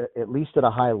understand, at least at a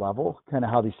high level, kind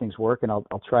of how these things work. And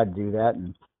I'll try to do that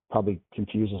and probably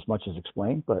confuse as much as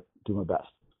explain, but do my best.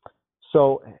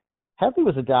 So HEDLI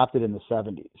was adopted in the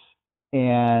 70s.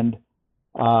 And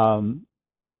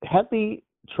HEDLI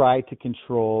tried to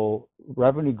control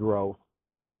revenue growth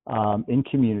in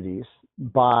communities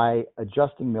by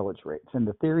adjusting millage rates. And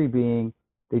the theory being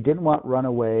they didn't want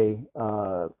runaway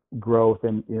growth.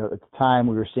 And, you know, at the time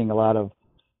we were seeing a lot of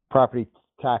property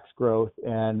tax growth,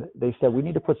 and they said we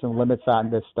need to put some limits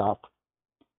on this stuff.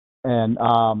 And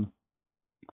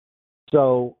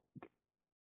so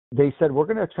they said, we're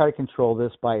going to try to control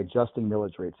this by adjusting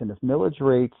millage rates. And if millage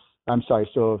rates, I'm sorry,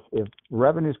 so if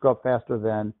revenues go up faster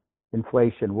than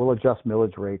inflation, we'll adjust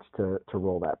millage rates to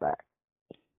roll that back.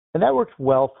 And that worked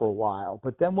well for a while.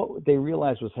 But then what they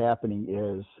realized was happening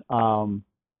is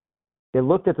they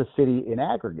looked at the city in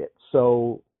aggregate.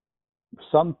 So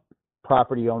some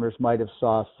property owners might have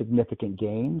saw significant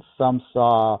gains. Some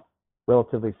saw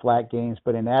relatively flat gains,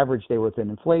 but in average, they were within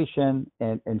inflation.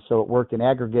 And so it worked in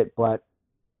aggregate, but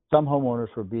some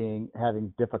homeowners were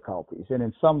having difficulties. And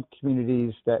in some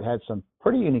communities that had some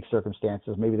pretty unique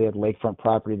circumstances, maybe they had lakefront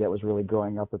property that was really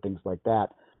growing up or things like that,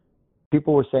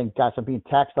 people were saying, gosh, I'm being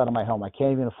taxed out of my home. I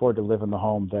can't even afford to live in the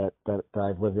home that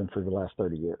I've lived in for the last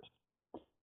 30 years.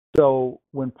 So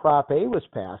when Prop A was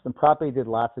passed, and Prop A did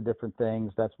lots of different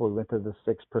things, that's where we went to the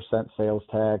 6% sales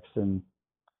tax and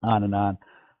on and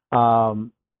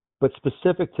on. But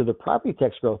specific to the property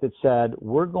tax growth, it said,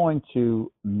 we're going to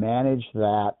manage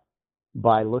that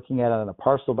by looking at it on a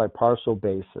parcel by parcel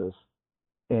basis,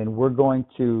 and we're going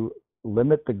to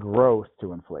limit the growth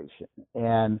to inflation.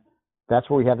 And that's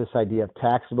where we have this idea of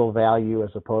taxable value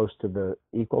as opposed to the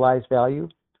equalized value.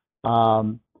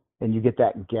 And you get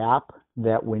that gap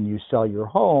that when you sell your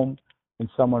home and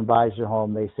someone buys your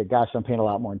home, they say, gosh, I'm paying a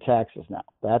lot more in taxes now.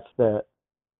 That's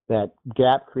that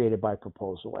gap created by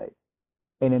Proposal A.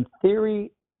 And in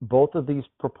theory, both of these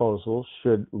proposals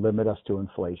should limit us to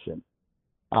inflation.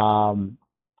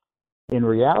 In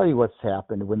reality, what's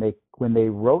happened when they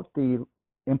wrote the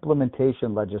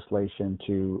implementation legislation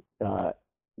to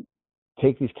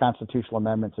take these constitutional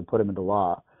amendments and put them into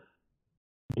law,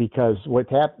 because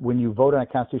when you vote on a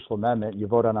constitutional amendment, you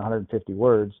vote on 150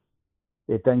 words,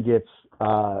 it then gets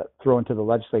thrown to the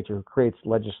legislature who creates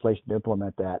legislation to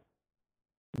implement that.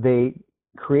 They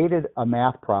created a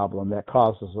math problem that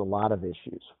causes a lot of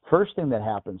issues. First thing that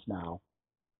happens now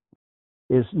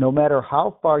is no matter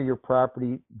how far your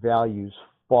property values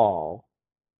fall,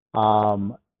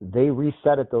 they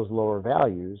reset at those lower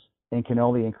values and can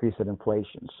only increase at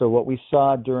inflation. So what we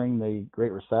saw during the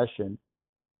Great Recession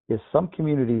is some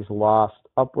communities lost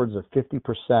upwards of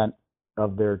 50%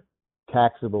 of their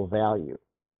taxable value.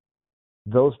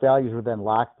 Those values were then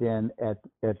locked in at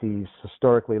these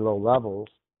historically low levels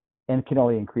and can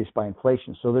only increase by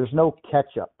inflation. So there's no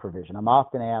catch-up provision. I'm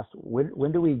often asked,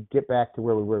 when do we get back to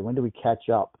where we were? When do we catch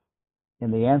up?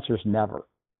 And the answer is never.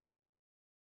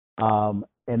 And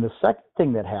the second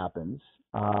thing that happens,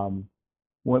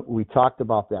 when we talked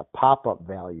about that pop-up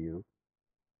value,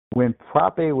 when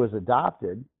Prop A was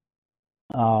adopted,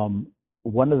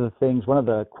 one of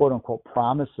the quote-unquote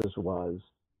promises was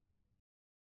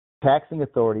taxing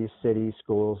authorities, cities,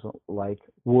 schools,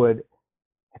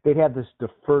 they'd have this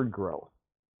deferred growth.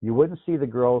 You wouldn't see the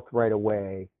growth right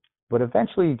away, but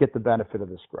eventually you get the benefit of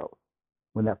this growth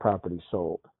when that property's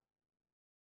sold.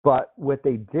 But what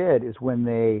they did is when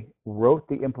they wrote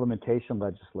the implementation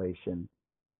legislation,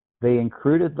 they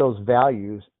included those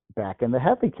values back in the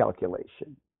HEDLI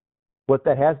calculation. What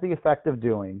that has the effect of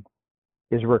doing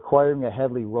is requiring a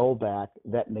HEDLI rollback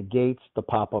that negates the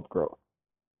pop-up growth.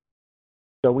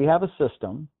 So we have a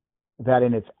system that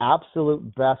in its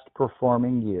absolute best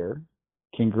performing year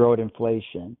can grow at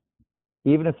inflation,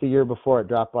 even if the year before it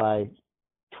dropped by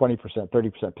 20%,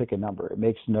 30%, pick a number. It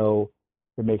makes no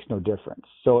difference.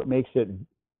 So it makes it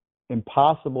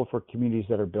impossible for communities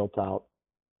that are built out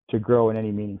to grow in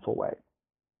any meaningful way.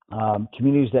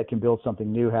 Communities that can build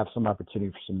something new have some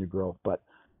opportunity for some new growth, but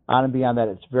on and beyond that,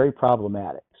 it's very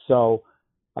problematic. So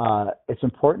it's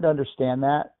important to understand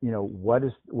that, what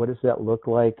does that look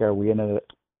like? Are we in a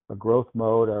growth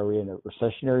mode? Are we in a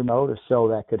recessionary mode? If so,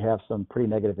 that could have some pretty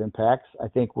negative impacts. I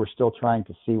think we're still trying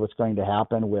to see what's going to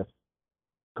happen with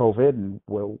COVID and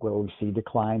will we see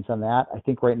declines on that? I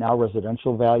think right now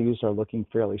residential values are looking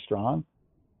fairly strong.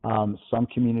 Some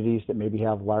communities that maybe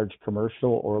have large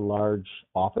commercial or large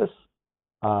office,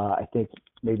 I think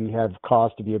maybe have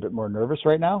cause to be a bit more nervous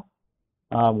right now.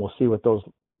 We'll see what those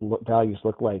values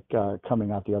look like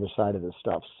coming out the other side of this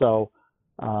stuff. So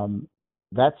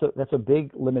that's a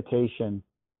big limitation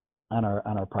on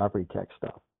our property tax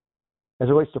stuff. As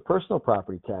it relates to personal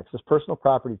property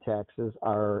taxes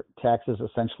are taxes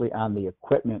essentially on the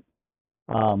equipment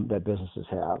that businesses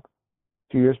have.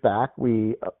 A few years back,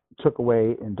 we took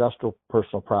away industrial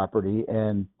personal property,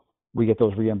 and we get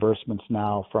those reimbursements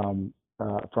now from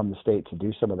the state to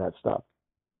do some of that stuff.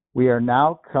 We are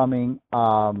now coming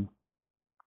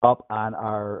up on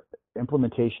our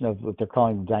implementation of what they're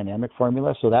calling the dynamic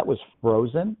formula. So that was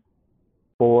frozen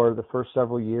for the first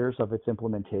several years of its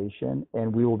implementation,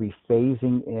 and we will be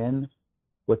phasing in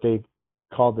what they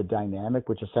called the dynamic,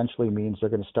 which essentially means they're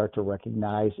going to start to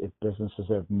recognize if businesses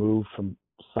have moved from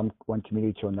one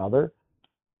community to another.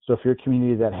 So if you're a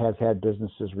community that has had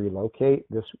businesses relocate,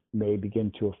 this may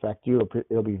begin to affect you.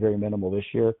 It'll be very minimal this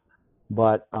year,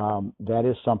 but that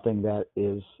is something that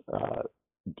is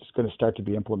just going to start to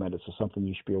be implemented. So something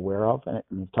you should be aware of,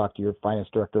 and talk to your finance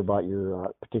director about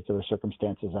your particular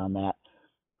circumstances on that.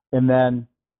 And then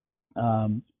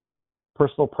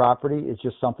personal property is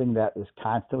just something that is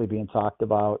constantly being talked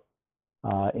about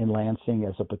in Lansing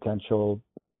as a potential,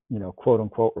 quote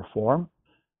unquote reform,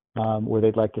 where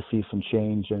they'd like to see some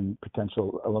change and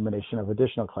potential elimination of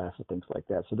additional classes, things like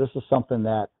that. So this is something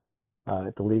that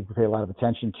the league we pay a lot of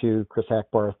attention to. Chris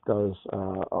Hackbarth does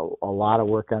a lot of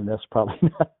work on this. Probably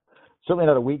not, certainly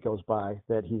not a week goes by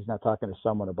that he's not talking to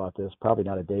someone about this. Probably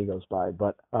not a day goes by,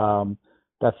 but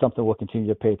that's something we'll continue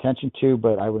to pay attention to.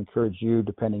 But I would encourage you,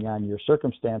 depending on your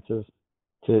circumstances,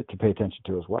 to pay attention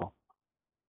to as well.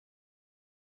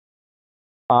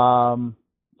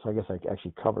 So I guess I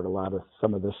actually covered a lot of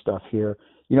some of this stuff here.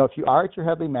 If you are at your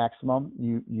Headley maximum,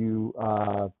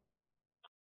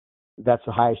 that's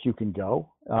the highest you can go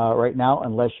right now,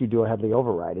 unless you do a Headley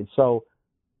override. And so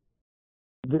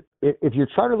if your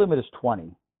charter limit is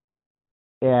 20,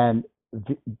 and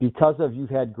because of you've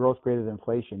had growth greater than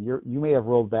inflation, you may have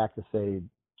rolled back to say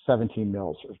 17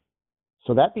 mils,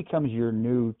 so that becomes your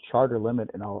new charter limit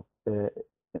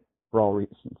for all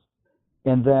reasons.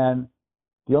 And then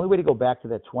the only way to go back to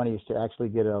that 20 is to actually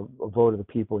get a vote of the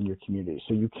people in your community.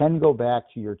 So you can go back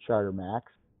to your charter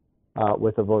max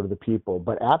with a vote of the people,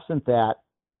 but absent that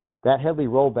Headley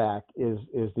rollback is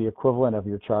the equivalent of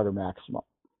your charter maximum.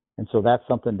 And so that's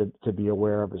something to be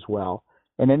aware of as well.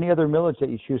 And any other millage that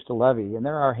you choose to levy, and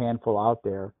there are a handful out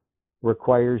there,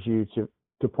 requires you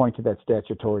to point to that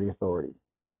statutory authority.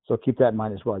 So keep that in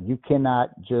mind as well. You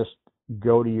cannot just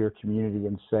go to your community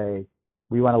and say,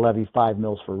 we want to levy 5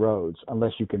 mils for roads,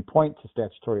 unless you can point to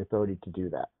statutory authority to do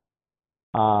that.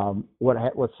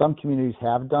 What some communities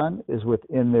have done is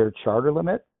within their charter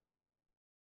limit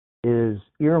is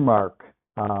earmark.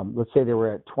 Let's say they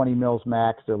were at 20 mils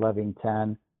max, they're levying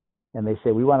 10, and they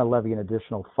say we want to levy an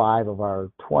additional 5 of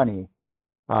our 20.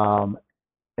 And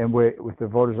if the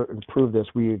voters approve this,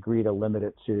 we agree to limit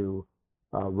it to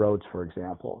roads, for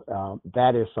example.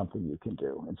 That is something you can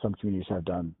do, and some communities have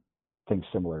done things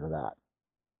similar to that.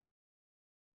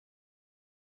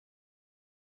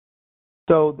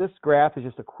 So this graph is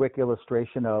just a quick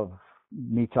illustration of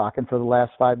me talking for the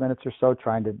last 5 minutes or so,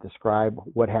 trying to describe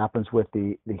what happens with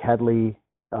the Headley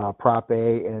Prop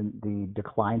A and the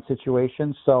decline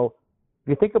situation. So if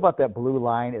you think about that blue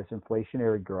line as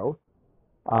inflationary growth,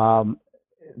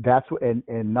 that's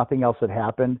and nothing else had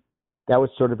happened, that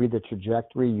would sort of be the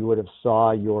trajectory you would have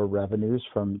saw your revenues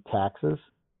from taxes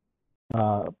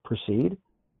proceed.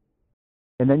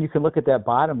 And then you can look at that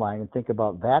bottom line and think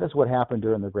about that is what happened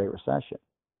during the Great Recession.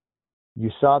 You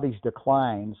saw these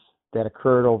declines that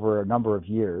occurred over a number of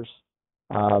years,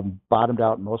 bottomed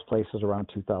out in most places around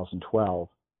 2012.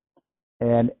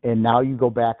 And now you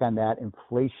go back on that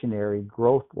inflationary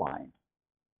growth line.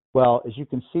 Well, as you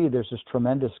can see, there's this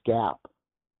tremendous gap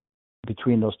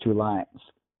between those two lines.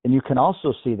 And you can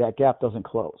also see that gap doesn't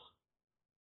close.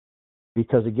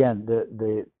 Because again,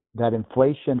 that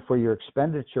inflation for your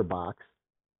expenditure box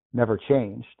never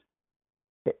changed.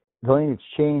 The only thing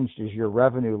that's changed is your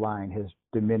revenue line has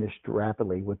diminished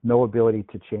rapidly with no ability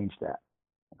to change that,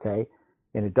 okay?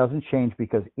 And it doesn't change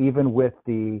because even with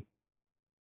the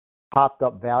popped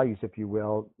up values, if you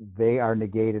will, they are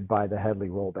negated by the Headley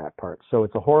rollback part. So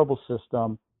it's a horrible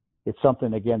system. It's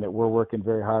something, again, that we're working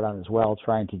very hard on as well,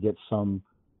 trying to get some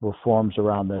reforms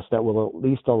around this that will at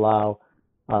least allow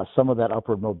some of that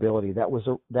upward mobility that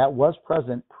was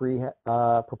present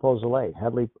pre-Proposal A.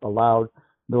 Headley allowed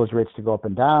those rates to go up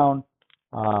and down,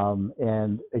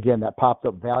 and again, that popped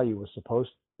up value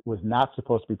was not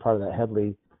supposed to be part of that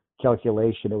Headley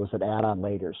calculation. It was an add-on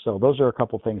later. So those are a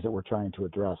couple things that we're trying to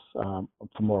address from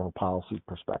more of a policy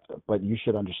perspective. But you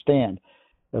should understand,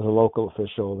 as a local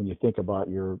official, when you think about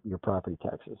your property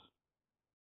taxes.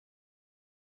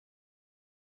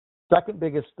 Second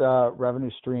biggest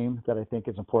revenue stream that I think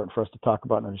is important for us to talk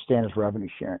about and understand is revenue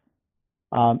sharing.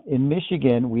 In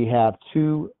Michigan, we have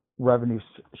 2 revenue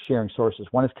sharing sources.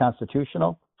 One is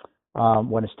constitutional,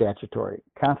 one is statutory.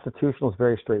 Constitutional is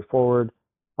very straightforward.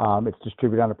 It's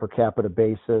distributed on a per capita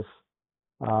basis.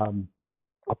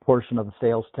 A portion of the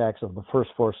sales tax of the first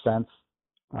 4 cents.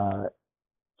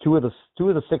 2 of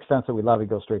the 6 cents that we levy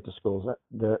go straight to schools.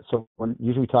 So when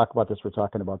usually we talk about this, we're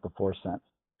talking about the 4 cents.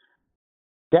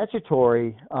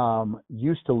 Statutory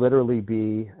used to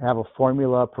literally have a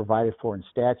formula provided for in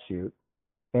statute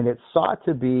And it's sought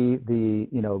to be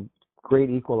the, great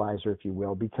equalizer, if you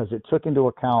will, because it took into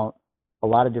account a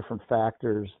lot of different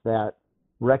factors that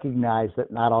recognize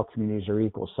that not all communities are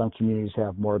equal. Some communities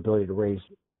have more ability to raise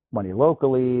money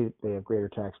locally, they have greater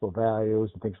taxable values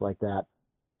and things like that.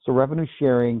 So revenue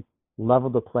sharing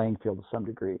leveled the playing field to some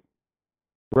degree.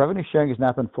 Revenue sharing has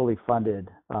not been fully funded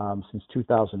since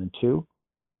 2002.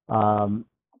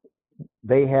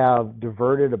 They have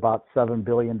diverted about $7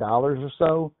 billion or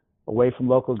so away from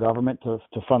local government to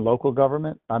fund local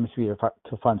government,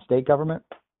 to fund state government,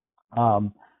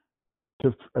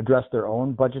 to address their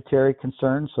own budgetary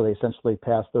concerns. So they essentially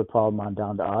pass their problem on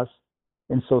down to us.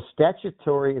 And so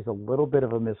statutory is a little bit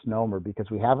of a misnomer because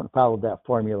we haven't followed that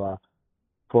formula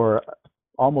for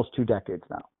almost 2 decades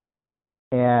now.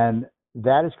 And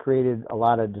that has created a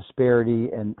lot of disparity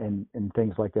and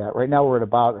things like that. Right now we're at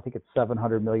about, I think it's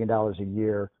 $700 million a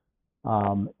year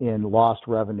in lost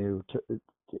revenue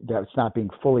that's not being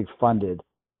fully funded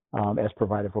as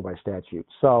provided for by statute.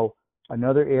 So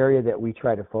another area that we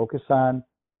try to focus on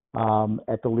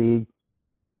at the league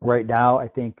right now, I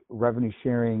think revenue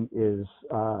sharing is,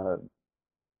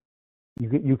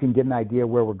 you can get an idea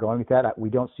where we're going with that. We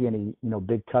don't see any,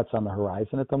 big cuts on the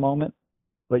horizon at the moment,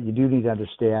 but you do need to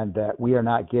understand that we are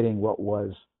not getting what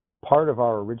was part of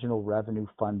our original revenue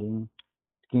funding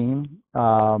scheme,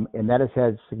 and that has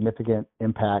had significant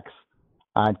impacts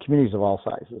on communities of all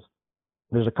sizes.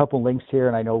 There's a couple links here,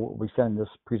 and I know we send this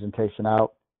presentation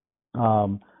out.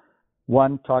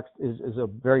 One is a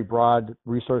very broad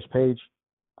resource page.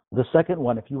 The second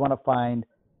one, if you want to find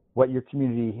what your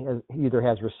community either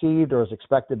has received or is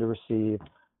expected to receive,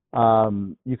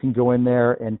 you can go in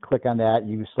there and click on that.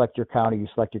 You select your county, you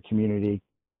select your community,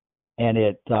 and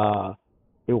it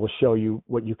will show you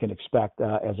what you can expect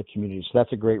as a community. So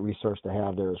that's a great resource to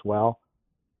have there as well.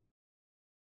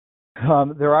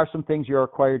 There are some things you're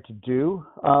required to do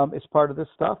as part of this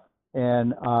stuff,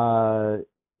 and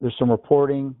there's some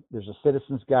reporting. There's a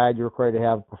citizens guide. You're required to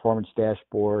have a performance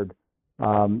dashboard,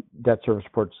 debt service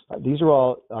reports. These are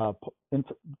all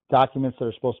documents that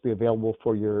are supposed to be available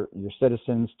for your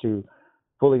citizens to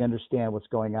fully understand what's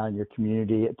going on in your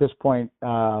community. At this point,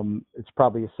 it's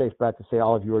probably a safe bet to say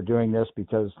all of you are doing this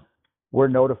because we're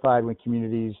notified when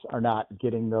communities are not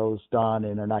getting those done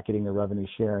and are not getting the revenue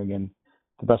sharing. And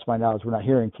to the best of my knowledge, we're not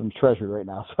hearing from Treasury right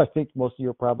now. So I think most of you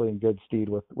are probably in good stead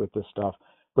with this stuff.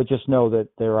 But just know that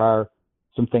there are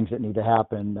some things that need to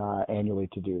happen annually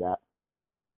to do that.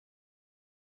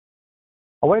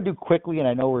 I want to do quickly, and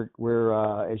I know we're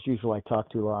as usual, I talk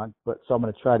too long, but so I'm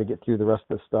going to try to get through the rest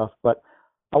of this stuff. But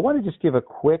I want to just give a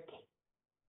quick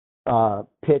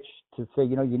pitch to say,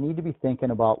 you need to be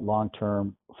thinking about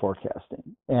long-term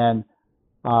forecasting. And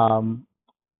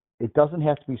it doesn't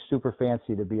have to be super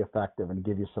fancy to be effective and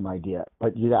give you some idea,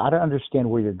 but you got to understand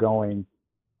where you're going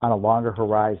on a longer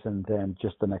horizon than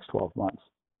just the next 12 months.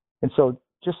 And so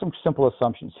just some simple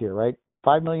assumptions here, right?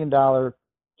 $5 million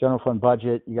general fund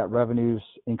budget, you got revenues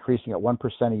increasing at 1%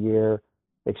 a year,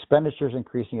 expenditures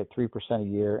increasing at 3% a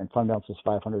year, and fund balance is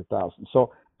 $500,000.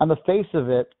 So on the face of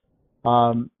it,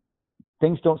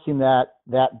 things don't seem that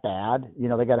bad.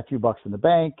 They got a few bucks in the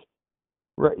bank.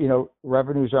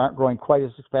 Revenues aren't growing quite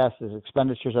as fast as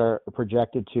expenditures are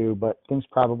projected to, but things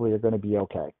probably are going to be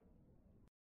okay.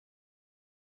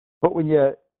 But when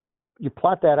you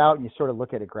plot that out and you sort of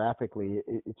look at it graphically,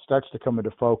 it starts to come into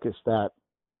focus that,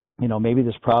 maybe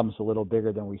this problem's a little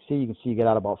bigger than we see. You can see you get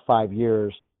out about 5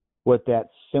 years what that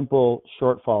simple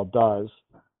shortfall does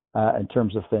in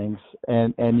terms of things,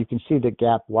 and you can see the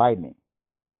gap widening.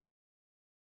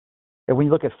 And when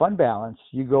you look at fund balance,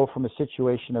 you go from a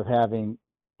situation of having,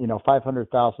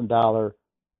 $500,000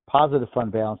 positive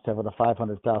fund balance to having a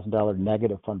 $500,000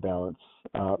 negative fund balance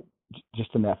just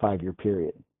in that 5-year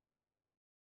period.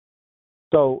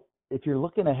 So if you're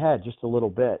looking ahead just a little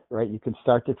bit, right, you can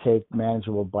start to take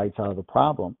manageable bites out of the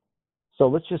problem. So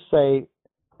let's just say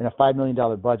in a $5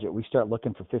 million budget, we start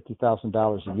looking for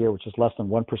 $50,000 a year, which is less than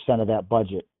 1% of that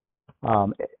budget.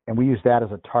 And we use that as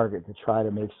a target to try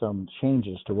to make some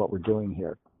changes to what we're doing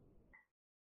here.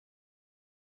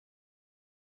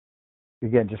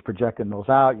 Again, just projecting those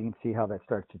out, you can see how that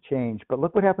starts to change. But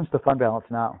look what happens to fund balance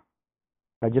now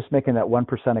by just making that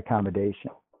 1%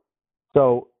 accommodation.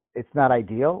 So it's not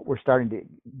ideal. We're starting to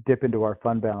dip into our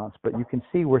fund balance, but you can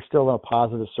see we're still in a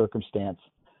positive circumstance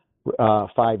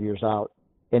 5 years out.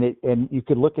 And you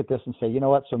could look at this and say, you know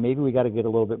what, so maybe we got to get a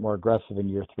little bit more aggressive in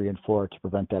year 3 and 4 to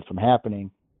prevent that from happening.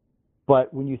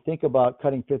 But when you think about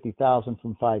cutting 50,000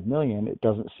 from 5 million, it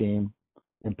doesn't seem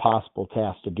impossible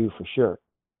task to do for sure.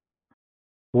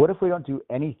 What if we don't do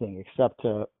anything except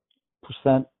to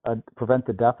prevent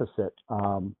the deficit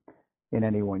in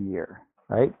any one year?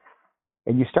 right?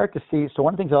 And you start to see, so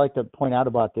one of the things I like to point out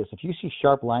about this, if you see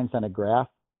sharp lines on a graph,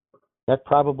 that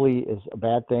probably is a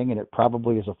bad thing, and it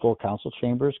probably is a full council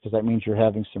chambers, because that means you're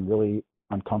having some really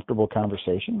uncomfortable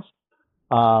conversations,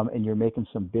 and you're making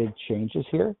some big changes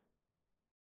here.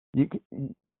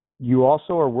 You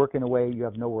also are working away, you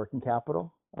have no working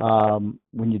capital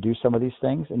when you do some of these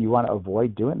things, and you want to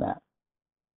avoid doing that.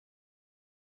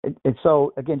 And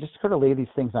so, again, just to sort of lay these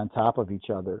things on top of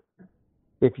each other,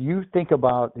 if you think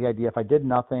about the idea, if I did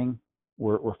nothing,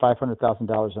 we're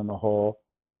 $500,000 in the hole.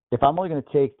 If I'm only going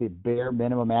to take the bare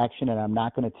minimum action and I'm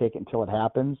not going to take it until it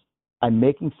happens, I'm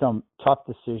making some tough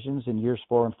decisions in years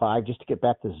 4 and 5 just to get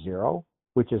back to zero,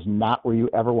 which is not where you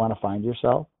ever want to find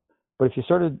yourself. But if you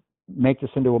sort of make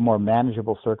this into a more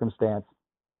manageable circumstance,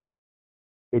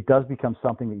 it does become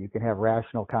something that you can have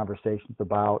rational conversations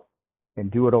about and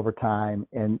do it over time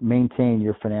and maintain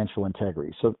your financial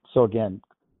integrity. So again,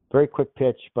 very quick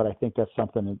pitch, but I think that's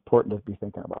something important to be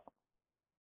thinking about.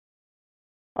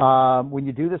 When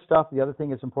you do this stuff, the other thing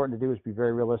that's important to do is be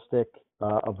very realistic.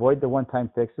 Avoid the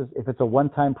one-time fixes. If it's a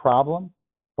one-time problem,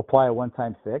 apply a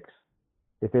one-time fix.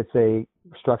 If it's a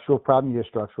structural problem, you do a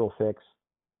structural fix.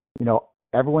 You know,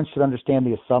 everyone should understand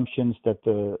the assumptions that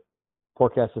the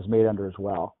forecast is made under as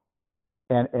well.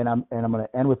 And I'm going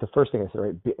to end with the first thing I said,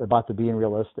 right, about the being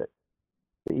realistic.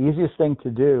 The easiest thing to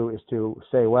do is to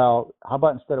say, well, how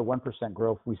about instead of 1%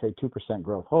 growth, we say 2%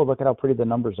 growth. Oh, look at how pretty the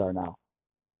numbers are now.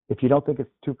 If you don't think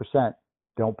it's 2%,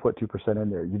 don't put 2% in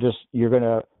there. You're going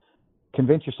to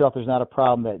convince yourself there's not a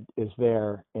problem that is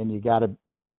there, and you got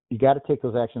to take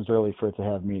those actions early for it to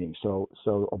have meaning. So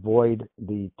avoid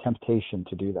the temptation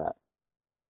to do that.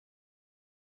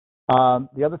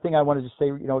 The other thing I wanted to say,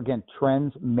 you know, again,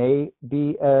 trends may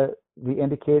be the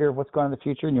indicator of what's going on in the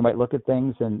future, and you might look at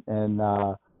things and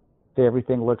say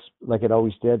everything looks like it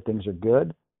always did, things are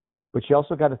good, but you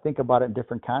also got to think about it in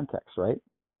different contexts, right?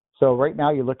 So right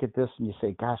now you look at this and you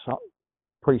say, gosh,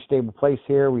 pretty stable place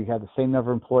here. We've had the same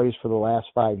number of employees for the last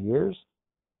 5 years,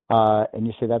 and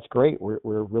you say, that's great,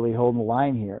 we're really holding the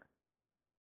line here.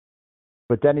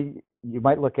 But then you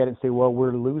might look at it and say, well,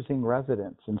 we're losing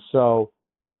residents, and so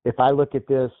if I look at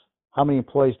this, how many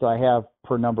employees do I have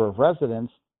per number of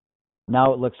residents?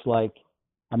 Now it looks like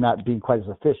I'm not being quite as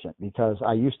efficient, because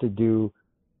I used to do,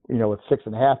 you know, with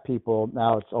 6.5 people,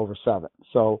 now it's over 7.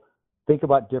 So think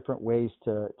about different ways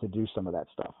to do some of that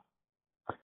stuff.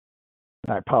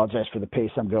 I apologize for the pace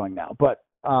I'm going now. But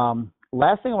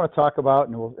last thing I want to talk about,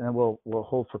 and we'll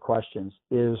hold for questions,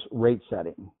 is rate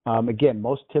setting. Again,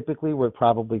 most typically we're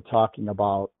probably talking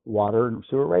about water and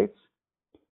sewer rates.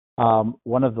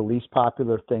 One of the least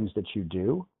popular things that you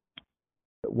do.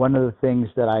 One of the things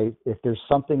that if there's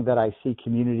something that I see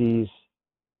communities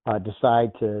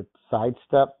decide to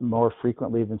sidestep more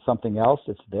frequently than something else,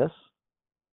 it's this.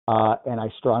 And I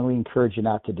strongly encourage you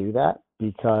not to do that,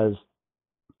 because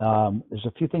there's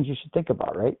a few things you should think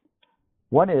about, right?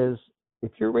 One is,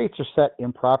 if your rates are set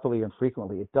improperly and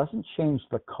frequently, it doesn't change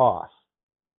the cost.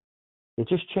 It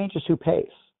just changes who pays.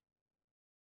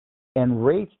 And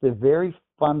rates, the very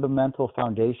fundamental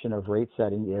foundation of rate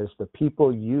setting is the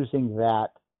people using that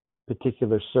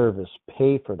particular service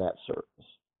pay for that service.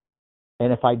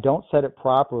 And if I don't set it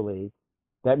properly,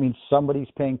 that means somebody's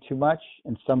paying too much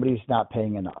and somebody's not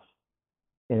paying enough.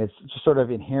 And it's just sort of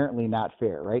inherently not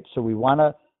fair, right? So we want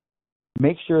to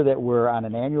make sure that we're on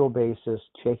an annual basis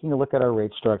taking a look at our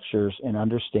rate structures and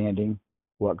understanding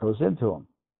what goes into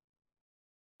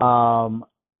them.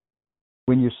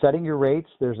 When you're setting your rates,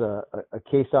 there's a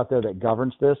case out there that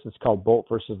governs this. It's called Bolt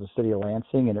versus the City of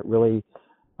Lansing, and it really,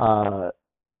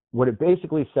 what it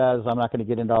basically says, I'm not going to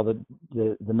get into all the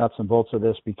nuts and bolts of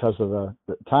this because of the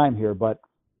time here, but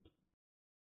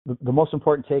the most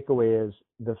important takeaway is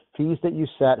the fees that you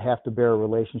set have to bear a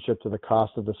relationship to the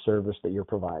cost of the service that you're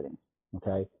providing,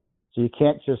 okay? So you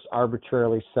can't just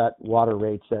arbitrarily set water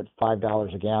rates at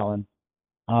 $5 a gallon.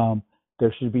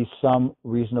 There should be some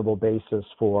reasonable basis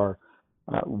for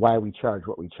why we charge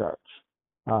what we charge.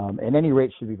 And any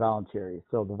rate should be voluntary.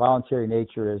 So the voluntary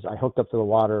nature is, I hooked up to the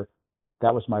water,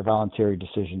 that was my voluntary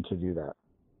decision to do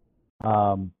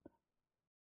that.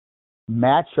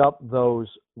 Match up those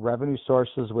revenue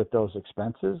sources with those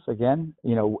expenses. Again,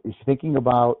 you know, if you're thinking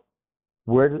about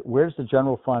where's the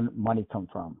general fund money come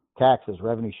from? Taxes,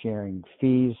 revenue sharing,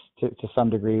 fees to some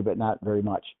degree, but not very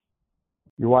much.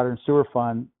 Your water and sewer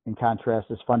fund, in contrast,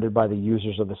 is funded by the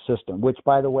users of the system, which,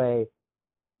 by the way,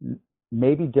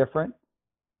 may be different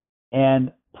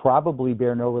and probably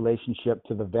bear no relationship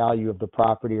to the value of the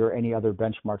property or any other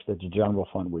benchmarks that the general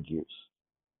fund would use.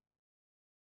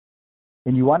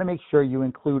 And you want to make sure you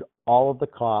include all of the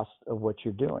costs of what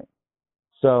you're doing.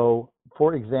 So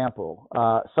for example,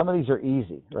 some of these are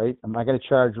easy, right? I'm not going to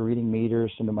charge reading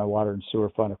meters into my water and sewer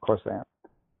fund. Of course I am.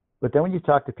 But then when you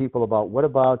talk to people about what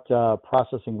about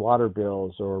processing water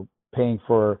bills or paying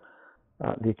for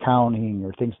the accounting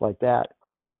or things like that,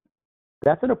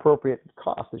 that's an appropriate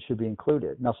cost that should be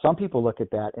included. Now, some people look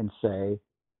at that and say,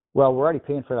 well, we're already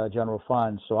paying for that general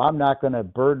fund, so I'm not going to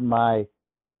burden my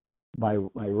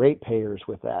ratepayers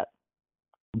with that.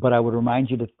 But I would remind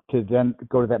you to then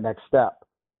go to that next step.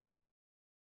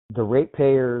 The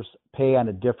ratepayers pay on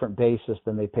a different basis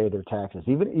than they pay their taxes,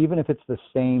 even if it's the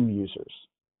same users.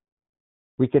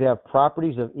 We could have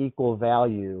properties of equal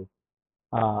value,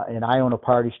 and I own a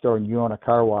party store and you own a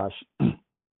car wash,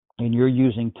 and you're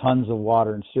using tons of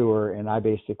water and sewer, and I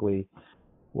basically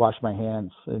wash my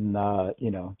hands and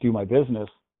do my business.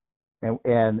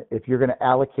 And if you're going to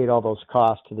allocate all those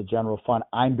costs to the general fund,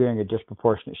 I'm bearing a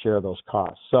disproportionate share of those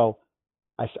costs. So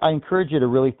I encourage you to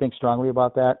really think strongly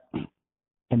about that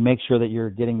and make sure that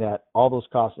you're getting all those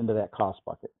costs into that cost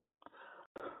bucket.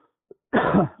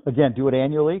 Again, do it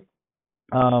annually.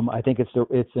 I think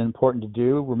it's important to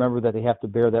do. Remember that they have to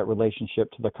bear that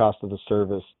relationship to the cost of the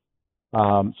service,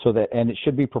 and it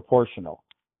should be proportional.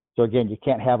 So again, you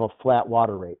can't have a flat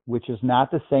water rate, which is not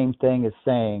the same thing as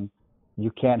saying you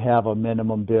can't have a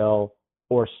minimum bill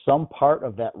or some part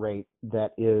of that rate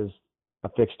that is a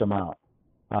fixed amount.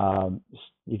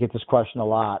 You get this question a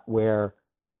lot where,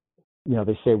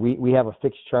 they say we have a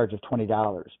fixed charge of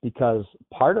 $20 because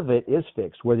part of it is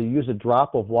fixed. Whether you use a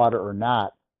drop of water or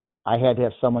not, I had to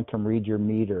have someone come read your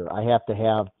meter. I have to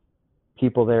have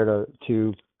people there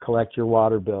to collect your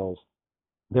water bills.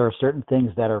 There are certain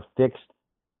things that are fixed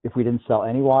if we didn't sell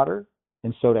any water.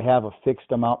 And so to have a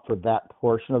fixed amount for that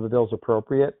portion of the bill is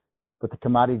appropriate, but the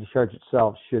commodity charge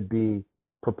itself should be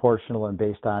proportional and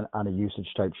based on a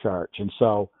usage type charge. And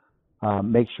so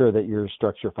make sure that your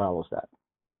structure follows that.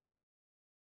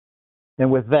 And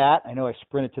with that, I know I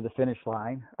sprinted to the finish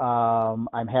line.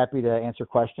 I'm happy to answer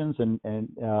questions, and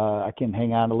I can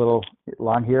hang on a little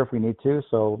long here if we need to.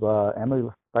 So Emily,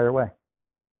 fire away.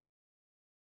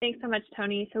 Thanks so much,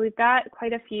 Tony. So we've got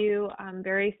quite a few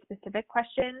very specific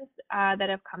questions that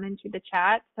have come into the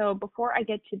chat. So before I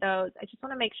get to those, I just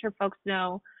want to make sure folks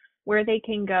know where they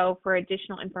can go for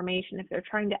additional information if they're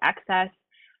trying to access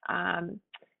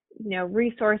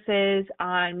resources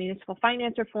on municipal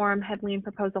finance reform, Headland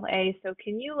Proposal A. So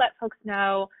can you let folks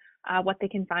know what they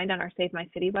can find on our Save My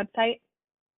City website?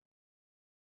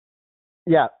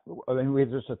 Yeah, I mean,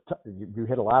 you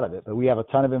hit a lot of it, but we have a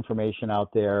ton of information out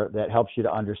there that helps you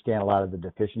to understand a lot of the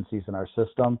deficiencies in our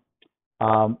system.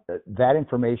 That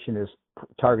information is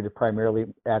targeted primarily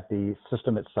at the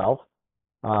system itself.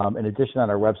 In addition, on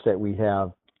our website, we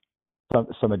have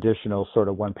some additional sort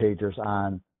of one-pagers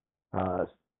on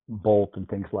Bolt and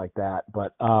things like that.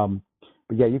 But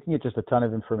yeah, you can get just a ton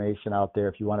of information out there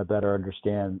if you want to better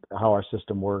understand how our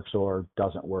system works or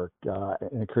doesn't work. I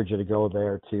encourage you to go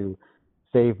there to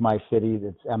Save My City,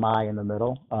 that's MI in the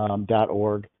middle,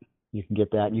 .org. You can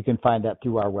get that. You can find that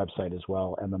through our website as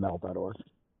well, mml.org.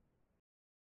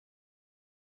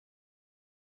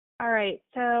 All right,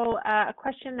 so a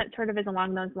question that sort of is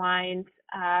along those lines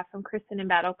from Kristen in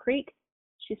Battle Creek.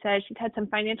 She says she's had some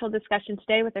financial discussion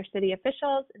today with our city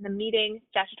officials. In the meeting,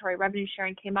 statutory revenue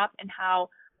sharing came up and how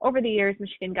over the years,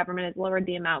 Michigan government has lowered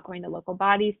the amount going to local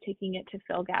bodies, taking it to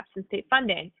fill gaps in state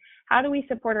funding. How do we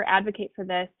support or advocate for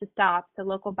this to stop so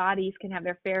local bodies can have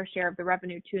their fair share of the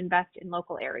revenue to invest in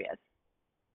local areas?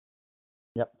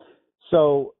 Yep.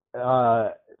 So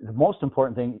the most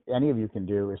important thing any of you can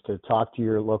do is to talk to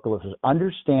your local officials.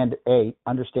 Understand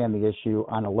the issue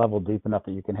on a level deep enough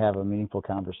that you can have a meaningful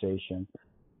conversation,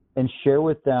 and share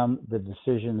with them the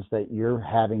decisions that you're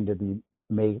having to be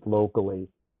made locally,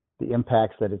 the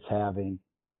impacts that it's having.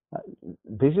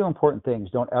 These are important things.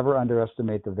 Don't ever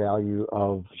underestimate the value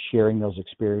of sharing those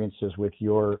experiences with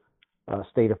your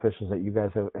state officials that you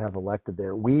guys have elected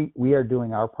there. We are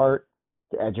doing our part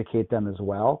to educate them as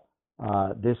well.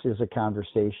 This is a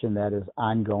conversation that is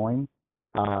ongoing.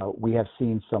 We have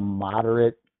seen some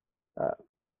moderate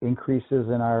increases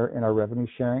in our revenue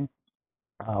sharing.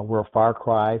 We're a far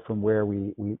cry from where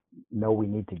we know we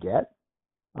need to get.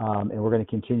 And we're going to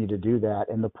continue to do that.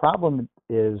 And the problem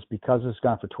is because it's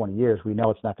gone for 20 years, we know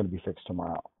it's not going to be fixed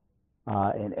tomorrow.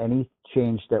 And any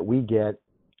change that we get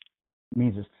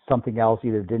means it's something else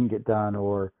either didn't get done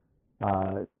or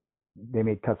they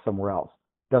may cut somewhere else.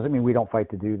 Doesn't mean we don't fight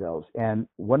to do those. And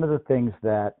one of the things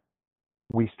that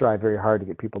we strive very hard to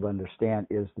get people to understand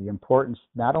is the importance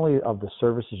not only of the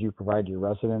services you provide to your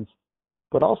residents,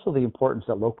 but also the importance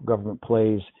that local government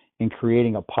plays in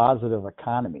creating a positive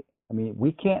economy. I mean,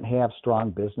 we can't have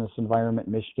strong business environment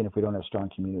in Michigan if we don't have strong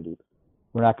community.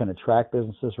 We're not going to attract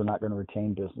businesses. We're not going to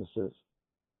retain businesses.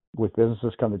 With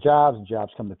businesses come the jobs, and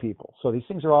jobs come the people. So these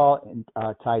things are all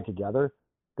tied together.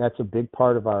 That's a big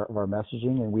part of our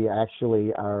messaging, and we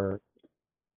actually are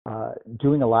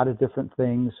doing a lot of different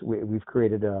things. We've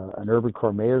created an Urban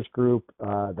Core Mayors group.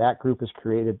 That group has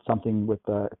created something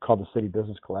called the City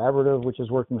Business Collaborative, which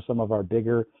is working with some of our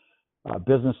bigger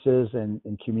businesses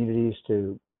and communities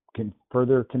to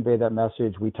further convey that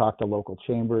message. We talk to local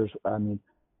chambers. I mean,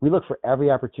 we look for every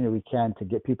opportunity we can to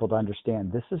get people to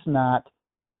understand this is not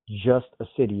just a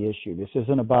city issue. This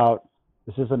isn't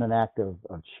an act of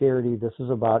charity. This is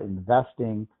about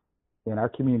investing in our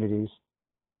communities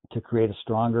to create a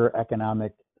stronger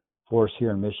economic force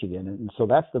here in Michigan. And so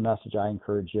that's the message I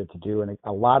encourage you to do. And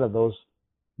a lot of those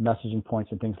messaging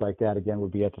points and things like that, again,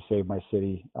 would be at the Save My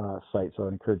City site. So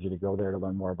I'd encourage you to go there to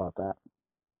learn more about that.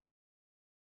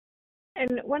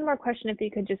 And one more question, if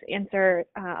you could just answer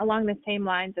along the same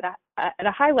lines at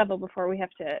a high level before we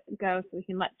have to go, so we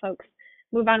can let folks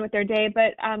move on with their day.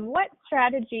 But what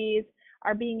strategies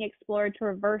are being explored to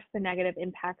reverse the negative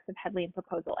impacts of Headlee and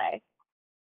Proposal A?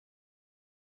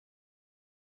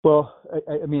 Well,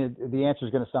 I mean, the answer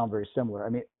is going to sound very similar. I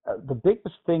mean, the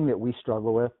biggest thing that we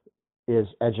struggle with is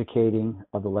educating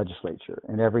of the legislature.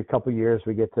 And every couple of years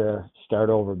we get to start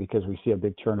over because we see a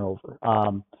big turnover.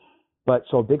 But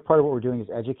so a big part of what we're doing is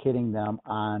educating them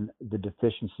on the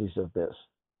deficiencies of this.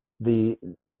 The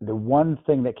one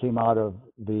thing that came out of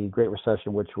the Great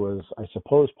Recession, which was, I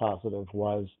suppose, positive,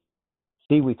 was,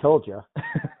 see, we told you.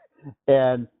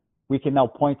 And we can now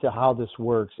point to how this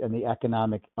works, and the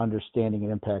economic understanding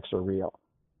and impacts are real.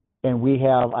 And we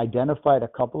have identified a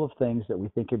couple of things that we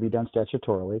think can be done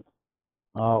statutorily.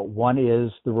 One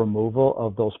is the removal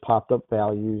of those popped-up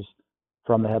values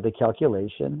from the Headlee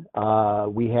calculation.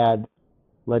 We had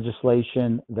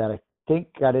legislation that I think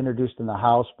got introduced in the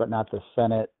House, but not the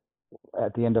Senate,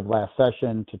 at the end of last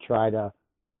session to try to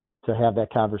have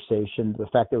that conversation. The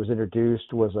fact that it was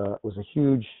introduced was a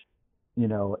huge,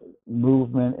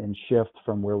 movement and shift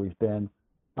from where we've been.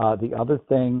 The other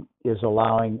thing is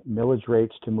allowing millage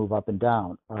rates to move up and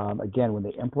down. Again, when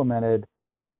they implemented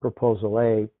Proposal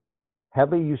A,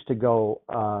 Headlee used to go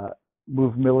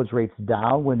move millage rates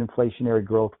down when inflationary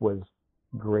growth was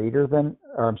greater than,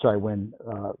 when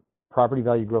property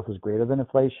value growth was greater than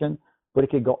inflation, but it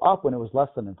could go up when it was less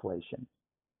than inflation.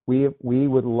 We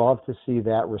would love to see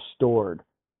that restored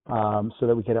so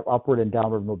that we could have upward and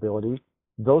downward mobility.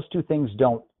 Those two things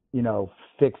don't,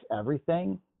 fix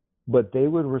everything, but they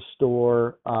would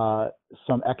restore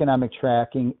some economic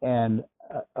tracking and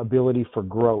ability for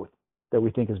growth that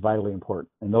we think is vitally important.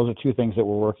 And those are two things that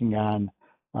we're working on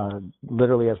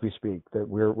literally as we speak, that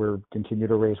we're continue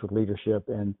to raise with leadership.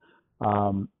 And,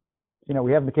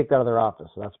 we haven't been kicked out of their office,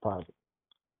 so that's positive.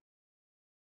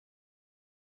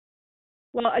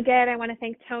 Well, again, I want to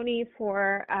thank Tony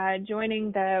for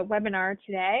joining the webinar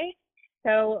today.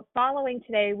 So following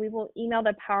today, we will email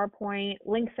the PowerPoint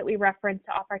links that we referenced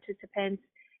to all participants,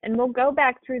 and we'll go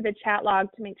back through the chat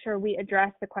log to make sure we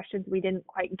address the questions we didn't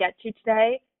quite get to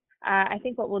today. I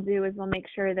think what we'll do is we'll make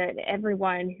sure that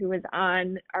everyone who is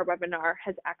on our webinar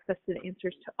has access to the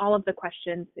answers to all of the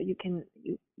questions, so you can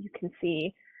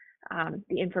see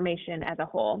the information as a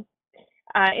whole.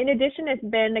 In addition, it's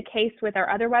been the case with our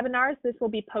other webinars. This will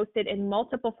be posted in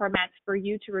multiple formats for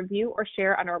you to review or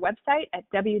share on our website at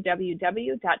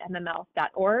www.mml.org.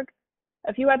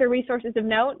 A few other resources of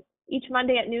note: each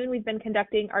Monday at noon, we've been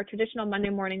conducting our traditional Monday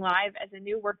Morning Live as a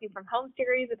new Working From Home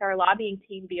series with our lobbying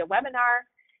team via webinar.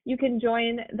 You can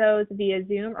join those via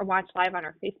Zoom or watch live on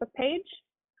our Facebook page.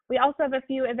 We also have a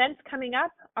few events coming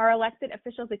up. Our Elected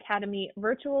Officials Academy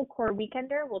Virtual Core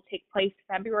Weekender will take place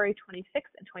February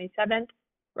 26th and 27th.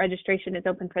 Registration is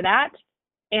open for that.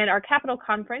 And our Capitol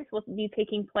Conference will be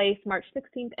taking place March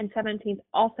 16th and 17th,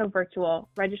 also virtual.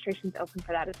 Registration is open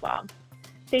for that as well.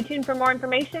 Stay tuned for more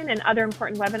information and other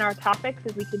important webinar topics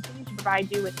as we continue to provide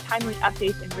you with timely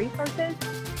updates and resources.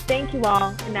 Thank you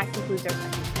all, and that concludes our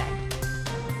session today.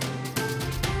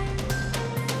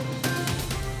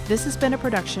 This has been a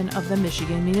production of the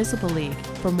Michigan Municipal League.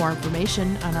 For more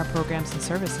information on our programs and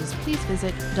services, please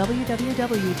visit www.mml.org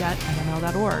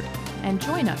and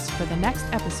join us for the next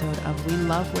episode of We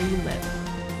Love Where You Live.